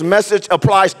course, this message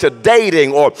applies to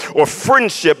dating or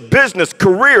friendship, business,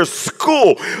 career,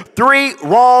 school. 3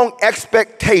 wrong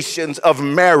expectations of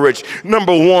marriage.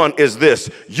 Number 1 is this: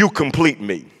 you complete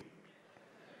me.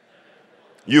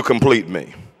 You complete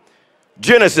me.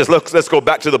 Genesis, let's go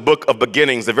back to the book of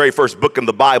beginnings, the very first book in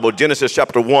the Bible. Genesis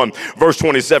chapter 1, verse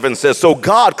 27 says, so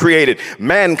God created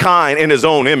mankind in his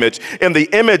own image. In the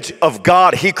image of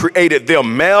God, he created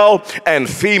them, male and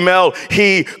female.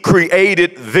 He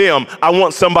created them. I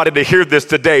want somebody to hear this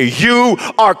today. You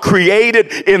are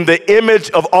created in the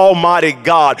image of Almighty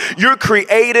God. You're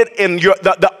created in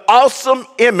the awesome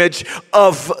image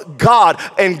of God.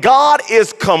 And God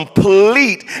is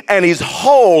complete and he's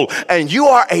whole. And you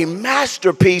are a masterpiece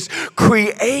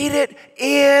created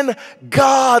in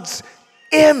God's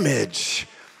image.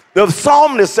 The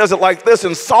psalmist says it like this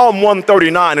in Psalm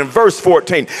 139 in verse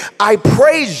 14. I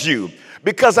praise you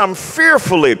because I'm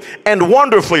fearfully and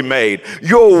wonderfully made.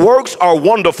 Your works are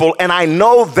wonderful, and I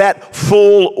know that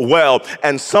full well.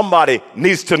 And somebody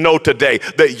needs to know today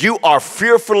that you are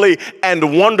fearfully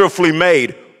and wonderfully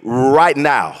made right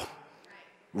now.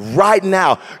 Right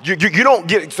now, you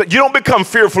don't become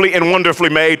fearfully and wonderfully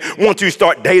made once you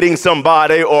start dating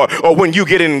somebody or when you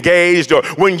get engaged or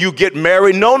when you get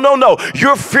married. No.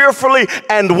 You're fearfully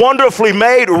and wonderfully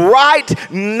made right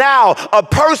now. A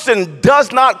person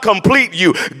does not complete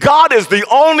you. God is the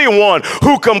only one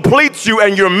who completes you,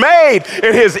 and you're made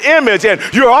in his image, and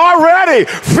you're already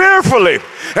fearfully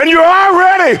and you're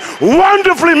already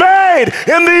wonderfully made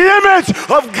in the image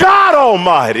of God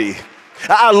Almighty.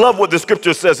 I love what the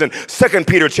scripture says in 2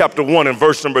 Peter chapter 1 and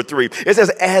verse number 3. It says,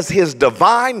 as his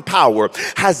divine power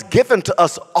has given to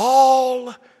us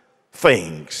all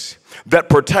things that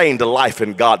pertain to life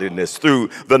and godliness through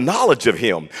the knowledge of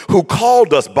him who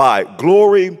called us by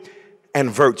glory and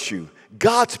virtue.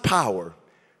 God's power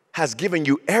has given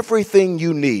you everything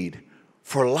you need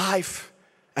for life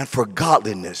and for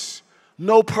godliness.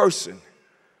 No person,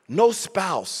 no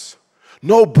spouse,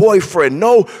 no boyfriend,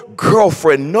 no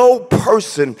girlfriend, no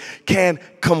person can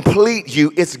complete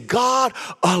you. It's God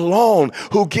alone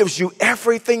who gives you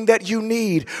everything that you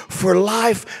need for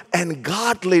life and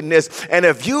godliness. And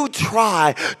if you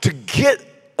try to get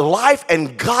life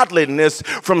and godliness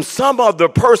from some other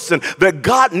person that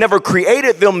God never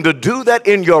created them to do that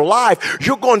in your life,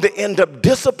 you're going to end up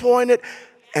disappointed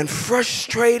and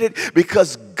frustrated,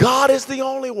 because God is the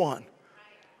only one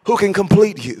who can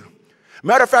complete you.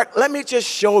 Matter of fact, let me just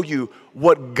show you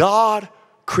what God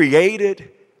created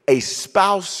a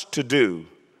spouse to do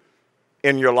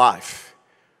in your life.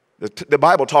 The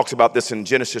Bible talks about this in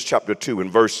Genesis chapter 2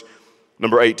 and verse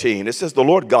number 18. It says, the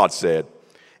Lord God said,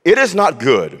 it is not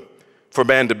good for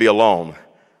man to be alone.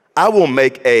 I will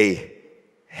make a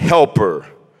helper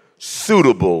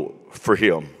suitable for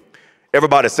him.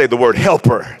 Everybody say the word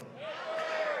helper.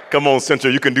 Come on,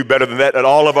 Central, you can do better than that at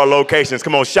all of our locations.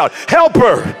 Come on, shout,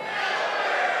 helper.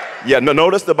 Yeah,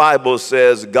 notice the Bible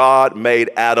says God made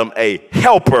Adam a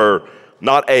helper,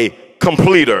 not a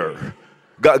completer.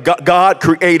 God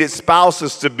created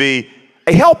spouses to be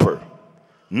a helper,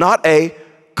 not a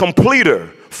completer.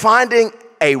 Finding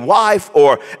a wife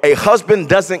or a husband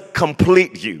doesn't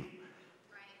complete you.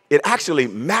 It actually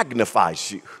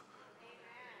magnifies you.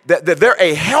 That they're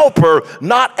a helper,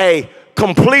 not a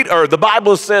completer. The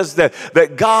Bible says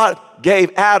that God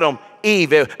gave Adam,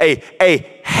 Eve,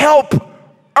 a helper.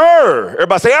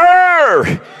 Everybody say,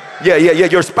 Yeah.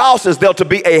 Your spouse is there to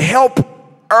be a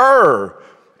helper.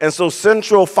 And so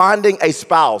Central, finding a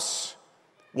spouse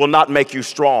will not make you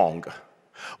strong.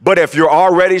 But if you're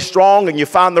already strong and you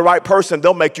find the right person,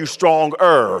 they'll make you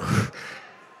stronger.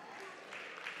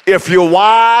 If you're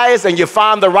wise and you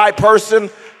find the right person,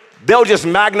 They'll just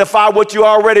magnify what you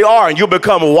already are, and you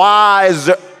become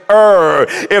wiser.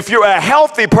 If you're a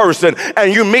healthy person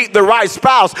and you meet the right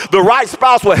spouse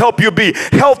will help you be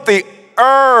healthy.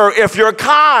 If you're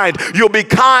kind, you'll be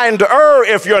kinder.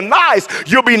 If you're nice,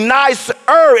 you'll be nicer.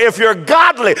 If you're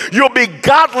godly, you'll be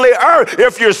godlier.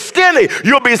 If you're skinny,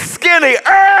 you'll be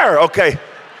skinnier. Okay,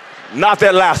 not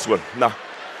that last one. No,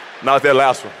 not that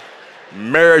last one.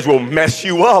 Marriage will mess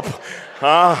you up,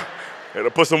 huh? It'll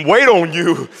put some weight on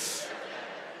you.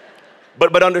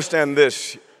 But understand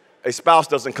this. A spouse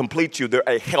doesn't complete you. They're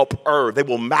a helper. They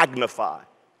will magnify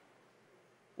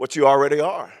what you already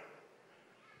are.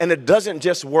 And it doesn't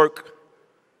just work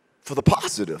for the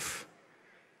positive.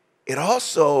 It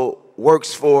also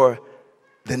works for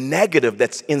the negative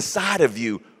that's inside of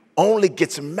you, only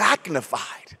gets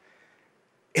magnified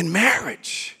in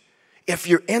marriage. If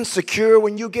you're insecure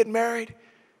when you get married,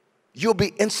 you'll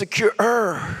be insecure.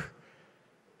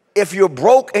 If you're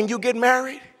broke and you get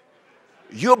married,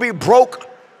 you'll be broke.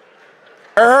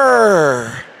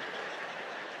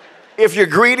 If you're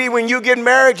greedy when you get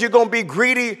married, you're going to be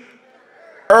greedy.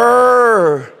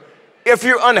 If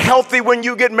you're unhealthy when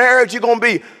you get married, you're going to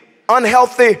be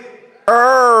unhealthy.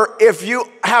 If you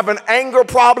have an anger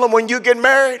problem when you get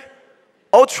married,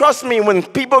 oh, trust me, when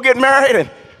people get married and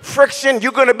friction,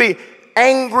 you're going to be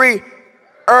angry.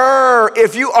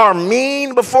 If you are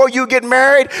mean before you get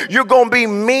married, you're going to be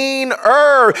meaner.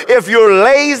 If you're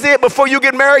lazy before you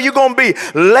get married, you're going to be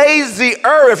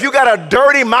lazier. If you got a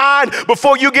dirty mind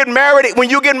before you get married, when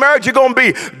you get married, you're going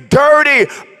to be dirty.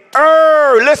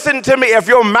 Listen to me. If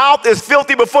your mouth is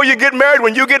filthy before you get married,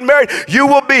 when you get married, you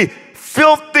will be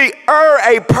filthier.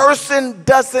 A person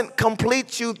doesn't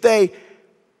complete you, they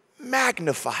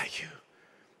magnify you.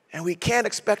 And we can't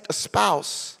expect a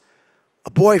spouse, a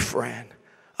boyfriend,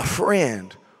 a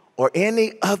friend, or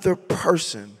any other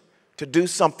person to do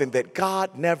something that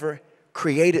God never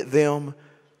created them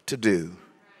to do.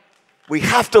 We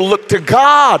have to look to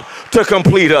God to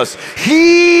complete us.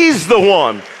 He's the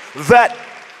one that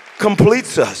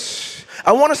completes us.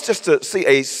 I want us just to see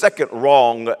a second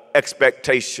wrong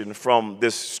expectation from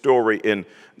this story in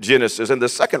Genesis. And the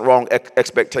second wrong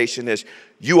expectation is,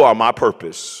 you are my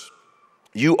purpose.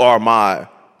 You are my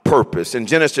purpose. In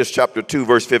Genesis chapter 2,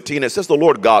 verse 15, it says, the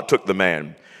Lord God took the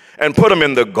man and put him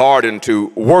in the garden to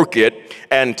work it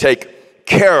and take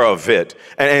care of it.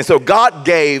 And so God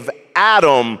gave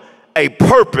Adam a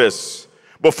purpose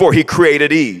before he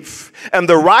created Eve. And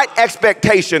the right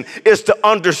expectation is to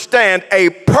understand a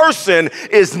person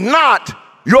is not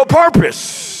your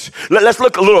purpose. Let's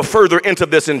look a little further into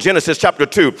this in Genesis chapter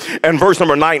 2 and verse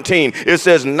number 19. It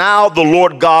says, now the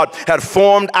Lord God had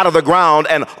formed out of the ground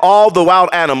and all the wild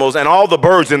animals and all the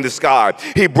birds in the sky.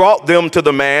 He brought them to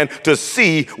the man to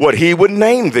see what he would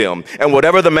name them. And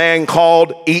whatever the man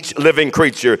called each living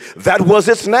creature, that was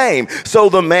its name. So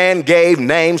the man gave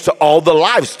names to all the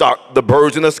livestock, the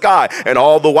birds in the sky, and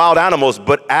all the wild animals.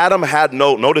 But Adam had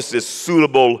no, notice this,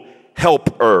 suitable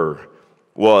helper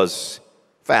was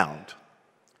found.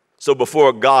 So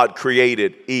before God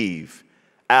created Eve,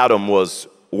 Adam was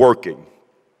working.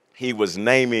 He was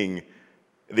naming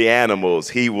the animals.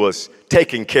 He was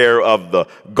taking care of the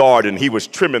garden. He was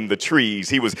trimming the trees.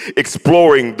 He was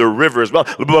exploring the rivers. Well,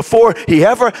 before he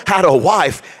ever had a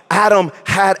wife, Adam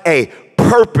had a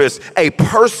purpose. A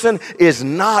person is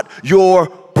not your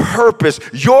purpose.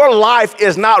 Your life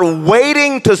is not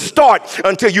waiting to start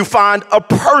until you find a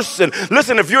person.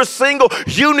 Listen, if you're single,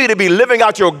 you need to be living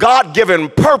out your God-given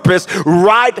purpose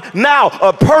right now.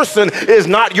 A person is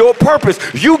not your purpose.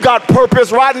 You got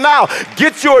purpose right now.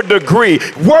 Get your degree,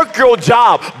 work your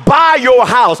job, buy your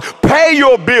house, pay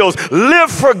your bills, live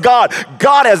for God.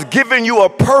 God has given you a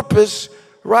purpose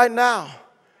right now.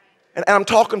 And I'm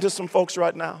talking to some folks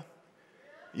right now.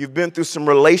 You've been through some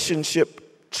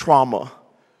relationship trauma.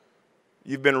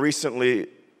 You've been recently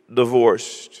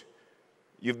divorced.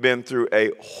 You've been through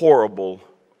a horrible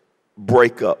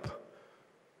breakup.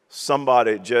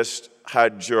 Somebody just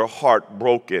had your heart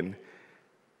broken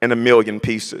in a million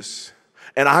pieces.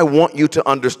 And I want you to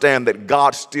understand that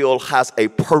God still has a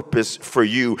purpose for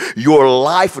you. Your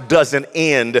life doesn't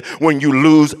end when you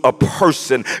lose a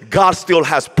person. God still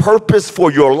has purpose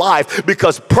for your life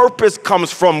because purpose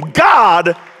comes from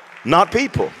God, not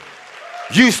people.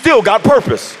 You still got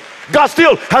purpose. God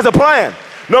still has a plan.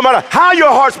 No matter how your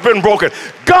heart's been broken,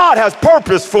 God has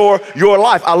purpose for your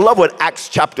life. I love what Acts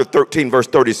chapter 13, verse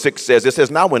 36 says. It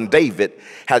says, now when David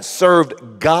had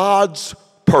served God's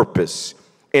purpose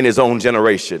in his own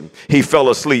generation, he fell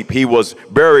asleep. He was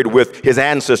buried with his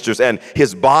ancestors and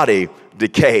his body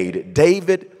decayed.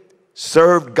 David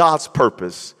served God's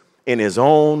purpose in his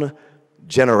own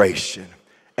generation.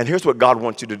 And here's what God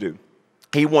wants you to do.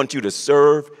 He wants you to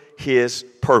serve his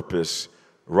purpose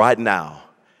right now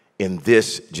in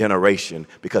this generation,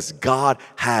 because God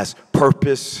has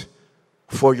purpose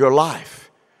for your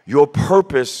life. Your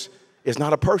purpose is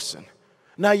not a person.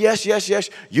 Now, yes,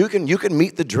 you can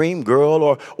meet the dream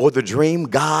girl or the dream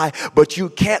guy, but you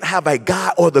can't have a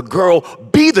guy or the girl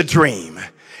be the dream.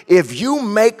 If you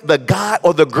make the guy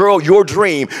or the girl your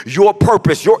dream, your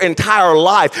purpose, your entire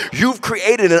life, you've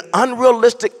created an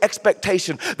unrealistic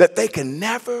expectation that they can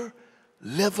never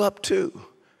live up to.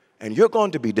 And you're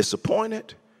going to be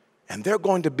disappointed, and they're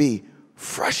going to be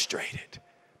frustrated,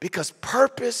 because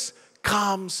purpose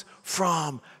comes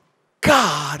from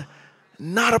God,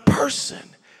 not a person.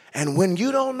 And when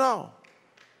you don't know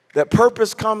that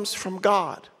purpose comes from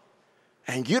God,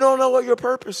 and you don't know what your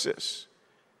purpose is,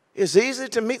 it's easy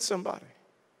to meet somebody.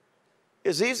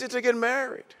 It's easy to get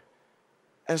married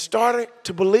and start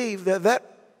to believe that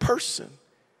that person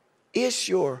is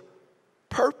your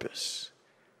purpose.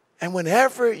 And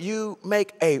whenever you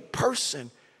make a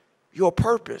person your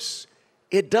purpose,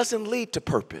 it doesn't lead to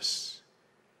purpose.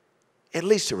 It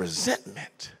leads to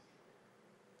resentment.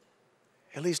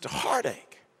 It leads to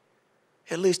heartache.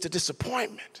 It leads to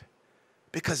disappointment,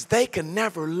 because they can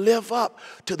never live up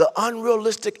to the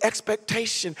unrealistic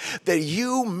expectation that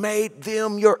you made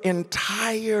them your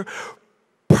entire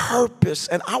purpose.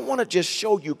 And I want to just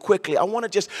show you quickly. I want to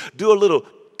just do a little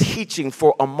teaching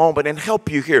for a moment and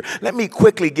help you here. Let me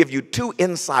quickly give you 2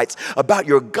 insights about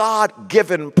your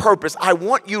God-given purpose. I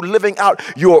want you living out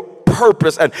your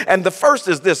purpose. And the first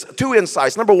is this, 2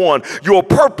 insights. Number 1, your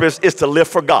purpose is to live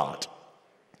for God.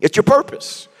 It's your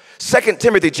purpose. 2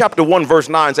 Timothy chapter 1 verse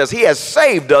 9 says, he has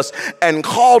saved us and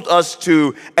called us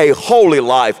to a holy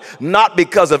life, not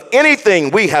because of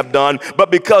anything we have done, but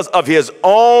because of his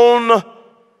own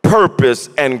purpose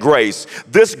and grace.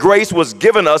 This grace was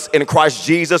given us in Christ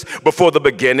Jesus before the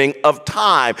beginning of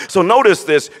time. So notice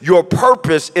this, your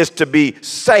purpose is to be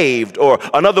saved, or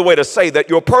another way to say that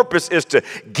your purpose is to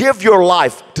give your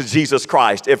life to Jesus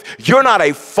Christ. If you're not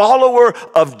a follower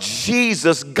of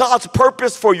Jesus, God's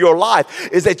purpose for your life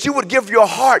is that you would give your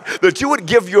heart, that you would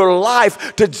give your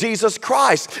life to Jesus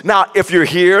Christ. Now, if you're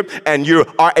here and you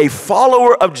are a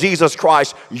follower of Jesus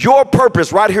Christ, your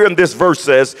purpose right here in this verse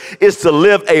says is to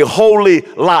live a holy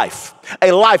life,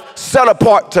 a life set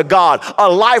apart to God, a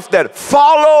life that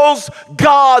follows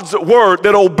God's word,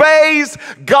 that obeys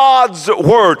God's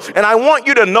word. And I want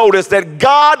you to notice that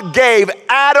God gave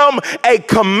Adam a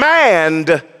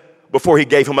command before he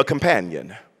gave him a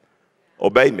companion.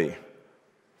 Obey me,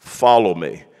 follow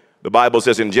me. The Bible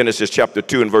says in Genesis chapter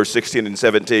 2 and verse 16 and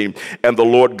 17, and the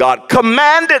Lord God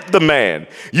commanded the man,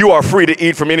 you are free to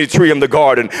eat from any tree in the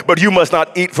garden, but you must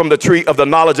not eat from the tree of the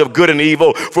knowledge of good and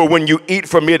evil, for when you eat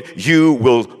from it, you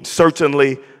will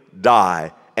certainly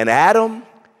die. And Adam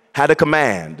had a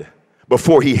command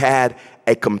before he had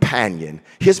a companion.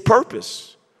 His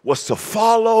purpose was to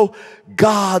follow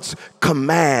God's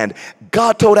command.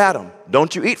 God told Adam,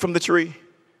 don't you eat from the tree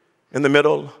in the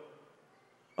middle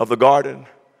of the garden.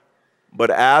 But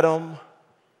Adam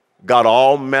got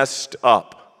all messed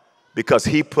up because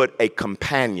he put a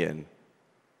companion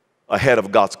ahead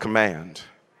of God's command.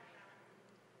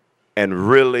 And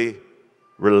really,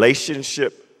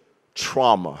 relationship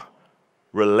trauma,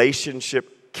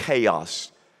 relationship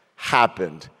chaos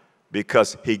happened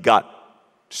because he got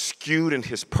skewed in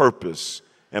his purpose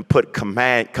and put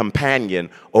companion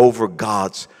over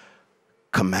God's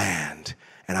command.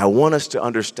 And I want us to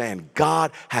understand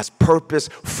God has purpose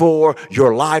for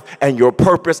your life, and your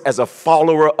purpose as a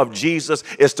follower of Jesus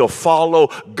is to follow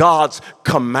God's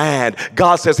command.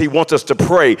 God says he wants us to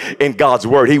pray in God's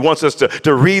word. He wants us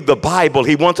to read the Bible.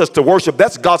 He wants us to worship.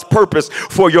 That's God's purpose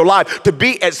for your life, to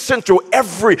be at Central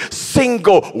every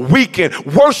single weekend,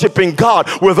 worshiping God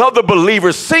with other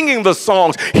believers, singing the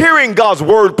songs, hearing God's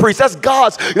word preached. That's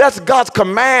God's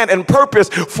command and purpose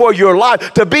for your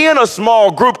life, to be in a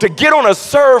small group, to get on a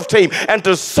serve team and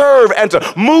to serve and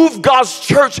to move God's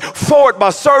church forward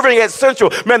by serving at Central.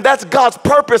 Man, that's God's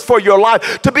purpose for your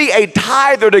life, to be a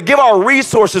tither, to give our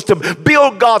resources to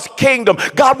build God's kingdom.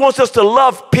 God wants us to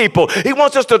love people. He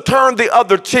wants us to turn the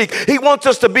other cheek. He wants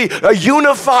us to be a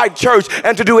unified church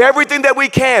and to do everything that we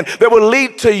can that will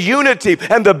lead to unity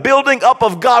and the building up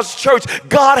of God's church.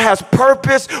 God has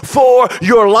purpose for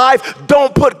your life.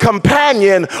 Don't put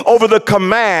companion over the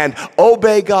command.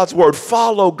 Obey God's word.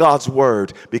 Follow God's word.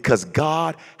 Because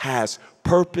God has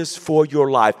purpose for your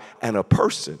life, and a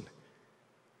person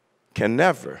can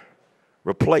never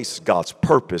replace God's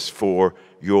purpose for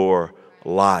your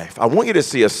life. I want you to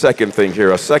see a second thing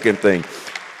here, and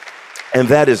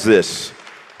that is this.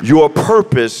 Your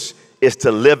purpose is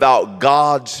to live out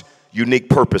God's unique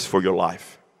purpose for your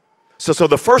life. So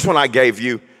the first one I gave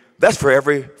you, that's for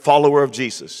every follower of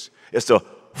Jesus. It's to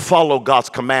follow God's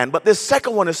command. But this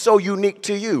second one is so unique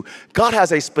to you. God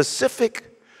has a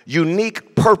specific,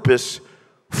 unique purpose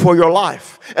for your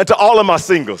life. And to all of my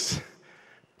singles,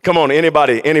 come on,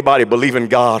 anybody believe in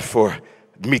God for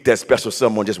meet that special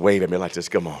someone? Just wave at me like this.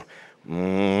 Come on.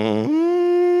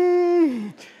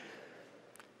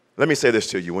 Let me say this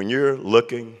to you. When you're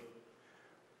looking,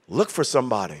 look for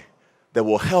somebody that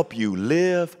will help you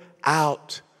live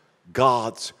out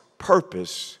God's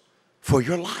purpose for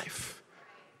your life.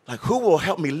 Like, who will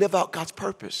help me live out God's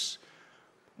purpose?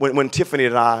 When Tiffany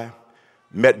and I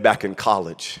met back in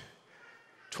college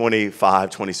 25,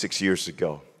 26 years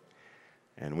ago,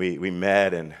 and we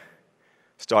met and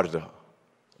started to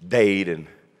date and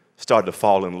started to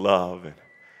fall in love, and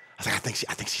I was like, I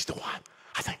think she's the one.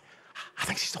 I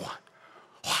think she's the one.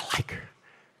 Oh, I like her.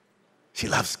 She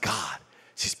loves God.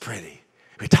 She's pretty.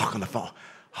 We talk on the phone. Oh,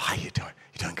 how you doing?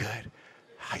 You doing good?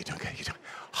 How you doing good? You doing?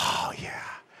 Oh, yeah.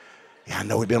 Yeah, I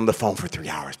know we've been on the phone for 3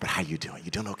 hours, but how you doing?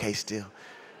 You doing okay still?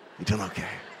 You doing okay?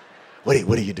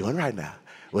 What are you doing right now?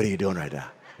 What are you doing right now?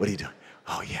 What are you doing?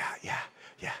 Oh, yeah.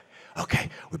 Okay,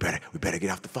 we better get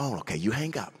off the phone. Okay, you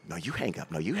hang up. No, you hang up.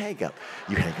 No, you hang up.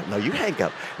 You hang up. No, you hang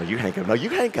up. No, you hang up. No, you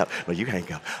hang up. No, you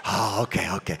hang up. Oh, okay.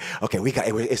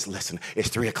 Listen, it's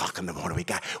 3 o'clock in the morning. We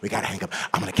got to hang up.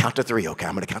 I'm gonna count to 3. Okay,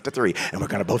 I'm gonna count to 3, and we're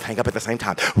gonna both hang up at the same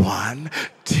time. 1,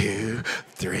 2,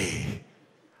 3.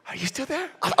 Are you still there?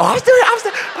 I was still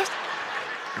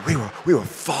there. We were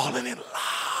falling in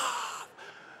love.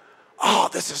 Oh,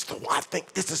 this is the one. I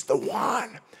think this is the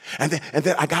one. And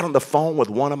then I got on the phone with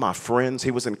one of my friends.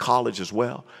 He was in college as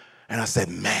well. And I said,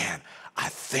 man, I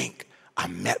think I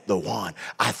met the one.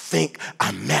 I think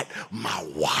I met my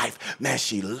wife. Man,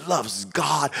 she loves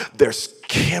God. There's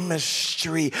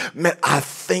chemistry. Man, I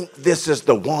think this is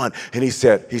the one. And he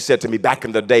said to me back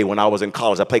in the day when I was in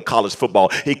college, I played college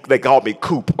football. They called me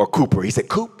Coop or Cooper. He said,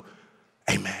 Coop,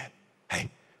 hey, man, hey,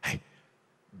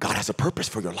 God has a purpose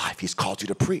for your life. He's called you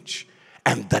to preach.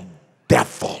 And the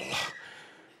devil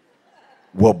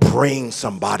will bring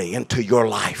somebody into your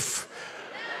life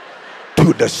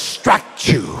to distract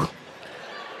you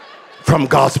from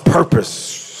God's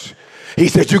purpose. He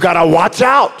said, you got to watch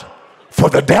out for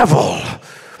the devil.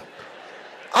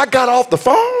 I got off the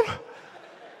phone.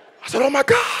 I said, oh my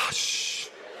gosh.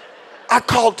 I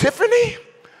called Tiffany.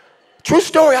 True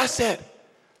story. I said,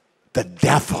 the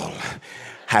devil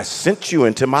has sent you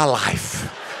into my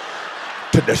life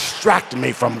to distract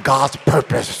me from God's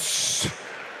purpose.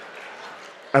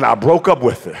 And I broke up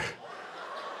with her.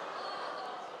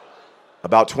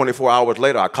 About 24 hours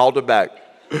later, I called her back.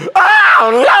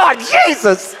 Oh, Lord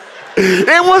Jesus.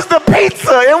 It was the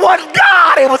pizza. It wasn't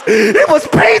God. It was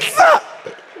pizza.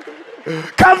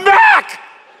 Come back.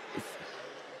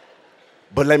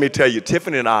 But let me tell you,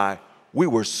 Tiffany and I, we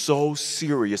were so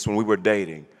serious when we were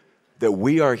dating that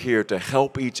we are here to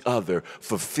help each other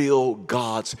fulfill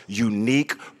God's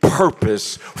unique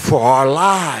purpose for our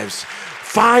lives.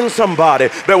 Find somebody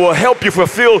that will help you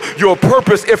fulfill your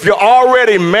purpose. If you're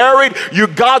already married,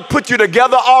 God put you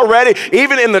together already.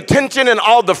 Even in the tension and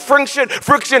all the friction,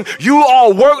 you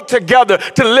all work together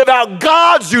to live out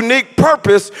God's unique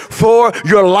purpose for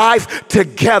your life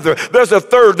together. There's a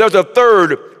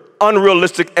third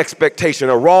unrealistic expectation,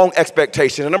 a wrong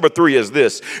expectation. And number 3 is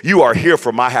this: you are here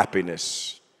for my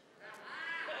happiness.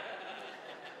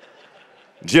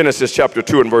 Genesis chapter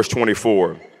 2 and verse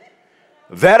 24.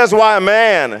 That is why a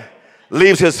man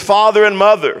leaves his father and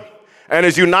mother and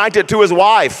is united to his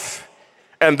wife,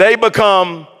 and they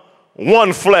become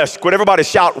one flesh. Could everybody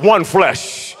shout, one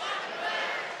flesh?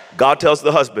 God tells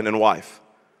the husband and wife,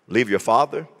 leave your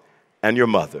father and your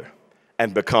mother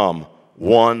and become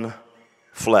one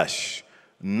flesh.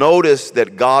 Notice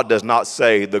that God does not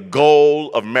say the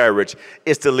goal of marriage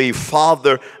is to leave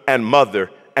father and mother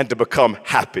and to become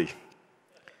happy.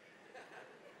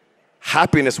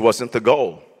 Happiness wasn't the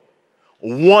goal.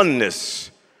 Oneness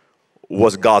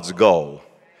was God's goal.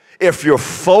 If your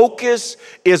focus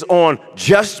is on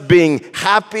just being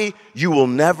happy, you will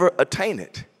never attain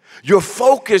it. Your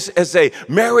focus as a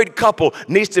married couple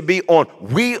needs to be on,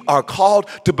 we are called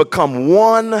to become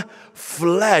one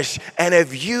flesh. And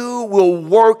if you will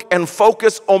work and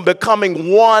focus on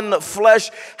becoming one flesh,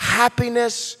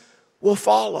 happiness will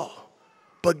follow.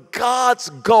 But God's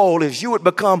goal is you would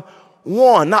become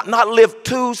one, not live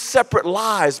two separate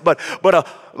lives, but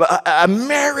a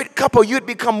married couple, you'd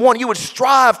become one. You would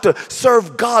strive to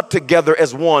serve God together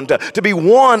as one, to be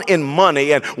one in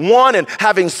money and one in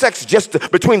having sex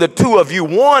just between the two of you,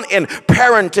 one in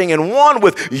parenting and one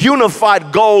with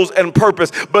unified goals and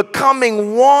purpose.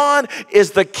 Becoming one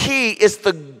is the key, it's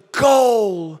the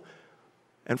goal.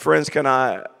 And friends, can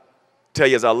I tell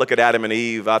you, as I look at Adam and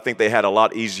Eve, I think they had a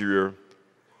lot easier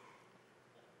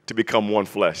to become one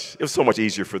flesh. It was so much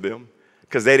easier for them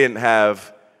because they didn't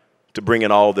have to bring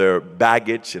in all their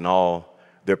baggage and all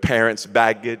their parents'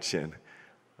 baggage and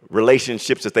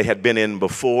relationships that they had been in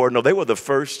before. No, they were the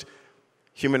first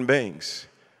human beings.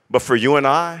 But for you and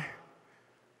I,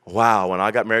 wow, when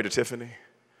I got married to Tiffany,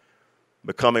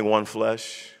 becoming one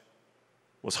flesh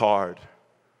was hard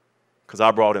because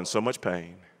I brought in so much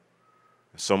pain,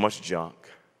 and so much junk,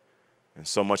 and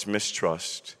so much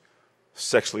mistrust,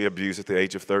 sexually abused at the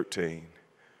age of 13,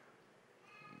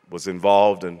 was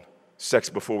involved in sex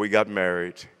before we got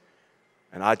married,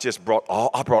 and I brought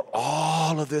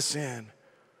all of this in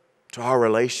to our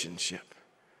relationship.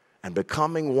 And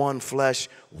becoming one flesh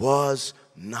was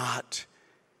not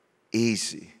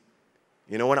easy.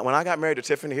 You know, when I got married to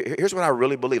Tiffany, here's what I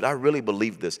really believed. I really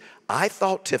believed this. I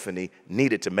thought Tiffany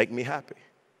needed to make me happy.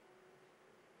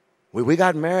 When we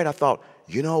got married, I thought,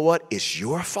 you know what? It's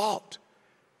your fault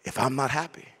if I'm not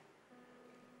happy.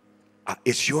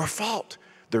 It's your fault.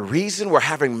 The reason we're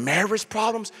having marriage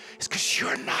problems is because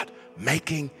you're not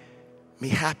making me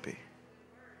happy.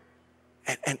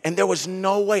 And there was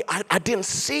no way. I didn't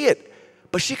see it,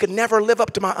 but she could never live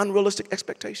up to my unrealistic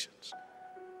expectations.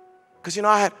 Because, you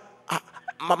know,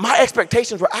 my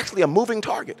expectations were actually a moving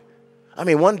target. I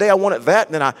mean, one day I wanted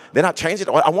that, and then I changed it.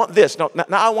 I want this. No, now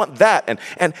I want that.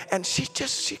 And she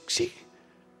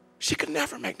could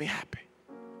never make me happy.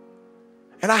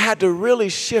 And I had to really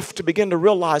shift to begin to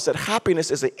realize that happiness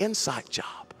is an inside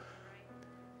job.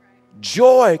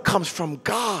 Joy comes from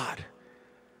God,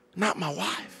 not my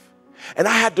wife. And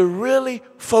I had to really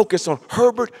focus on,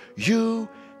 Herbert, you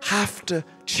have to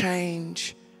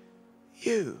change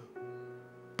you.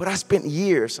 But I spent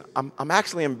years, I'm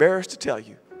actually embarrassed to tell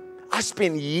you, I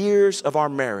spent years of our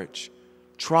marriage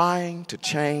trying to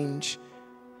change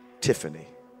Tiffany.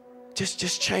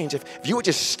 Just change. If you would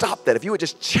just stop that, if you would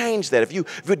just change that, if you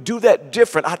would do that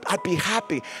different, I'd be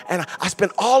happy. And I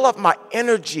spent all of my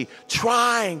energy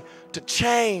trying to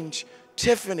change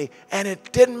Tiffany, and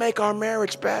it didn't make our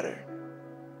marriage better.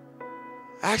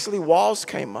 Actually, walls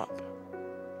came up,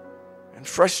 and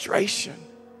frustration,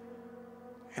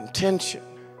 and tension,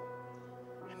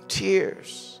 and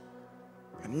tears,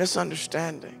 and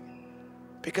misunderstanding.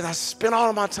 Because I spent all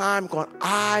of my time going,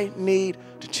 I need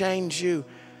to change you.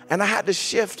 And I had to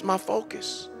shift my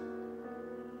focus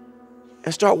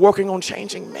and start working on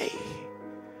changing me.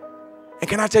 And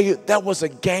can I tell you, that was a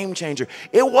game changer.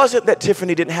 It wasn't that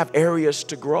Tiffany didn't have areas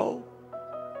to grow,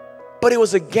 but it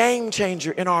was a game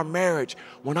changer in our marriage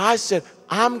when I said,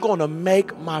 I'm going to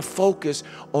make my focus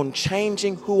on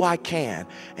changing who I can.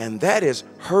 And that is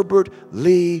Herbert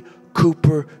Lee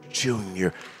Cooper Jr.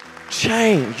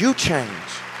 Change.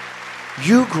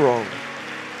 You grow.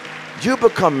 You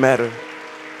become better.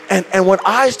 And when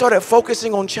I started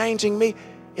focusing on changing me,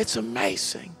 it's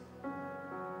amazing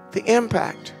the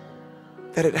impact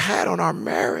that it had on our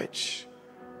marriage.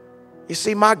 You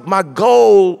see, my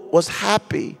goal was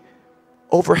happy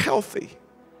over healthy.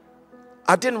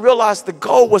 I didn't realize the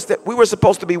goal was that we were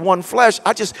supposed to be one flesh.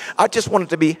 I just wanted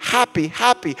to be happy.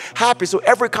 So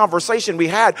every conversation we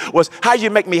had was, how you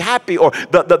make me happy? Or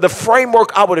the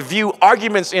framework I would view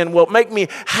arguments in will make me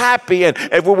happy. And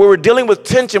if we were dealing with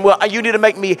tension, well, you need to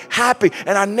make me happy.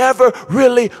 And I never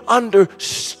really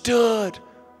understood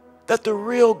that the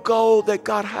real goal that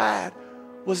God had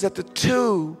was that the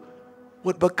two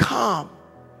would become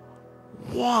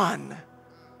one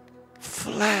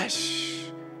flesh.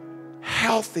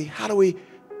 Healthy. How do we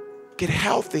get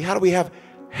healthy? How do we have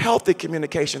healthy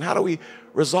communication? How do we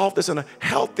resolve this in a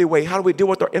healthy way? How do we deal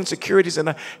with our insecurities in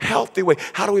a healthy way?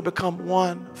 How do we become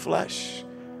one flesh?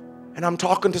 And I'm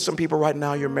talking to some people right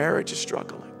now, your marriage is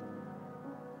struggling.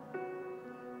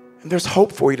 And there's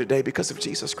hope for you today because of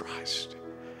Jesus Christ.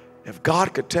 If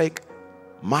God could take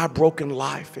my broken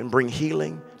life and bring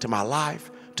healing to my life,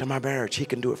 to my marriage, He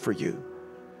can do it for you.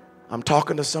 I'm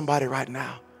talking to somebody right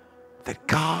now that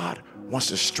God wants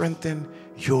to strengthen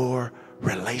your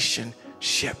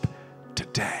relationship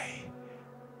today.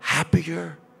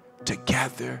 Happier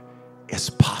together is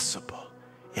possible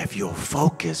if you'll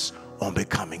focus on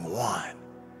becoming one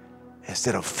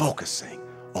instead of focusing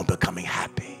on becoming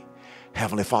happy.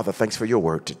 Heavenly Father, thanks for your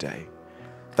word today.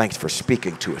 Thanks for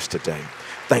speaking to us today.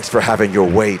 Thanks for having your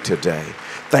way today.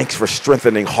 Thanks for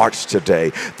strengthening hearts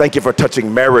today. Thank you for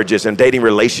touching marriages and dating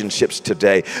relationships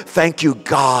today. Thank you,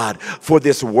 God, for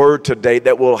this word today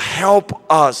that will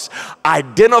help us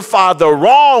identify the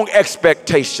wrong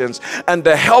expectations and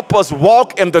to help us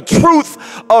walk in the truth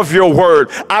of your word.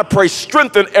 I pray,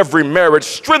 strengthen every marriage,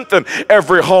 strengthen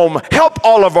every home, help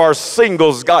all of our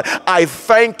singles, God. I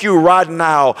thank you right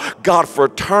now, God, for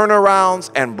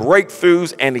turnarounds and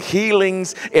breakthroughs and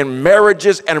healings in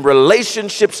marriages and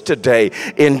relationships today.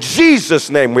 In Jesus'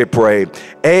 name we pray,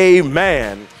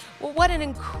 amen. Well, what an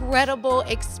incredible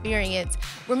experience.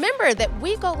 Remember that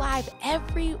we go live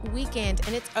every weekend,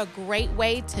 and it's a great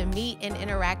way to meet and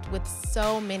interact with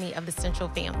so many of the Central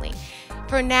family.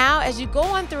 For now, as you go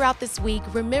on throughout this week,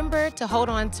 remember to hold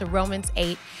on to Romans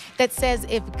 8 that says,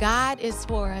 if God is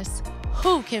for us,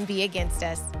 who can be against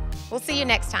us? We'll see you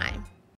next time.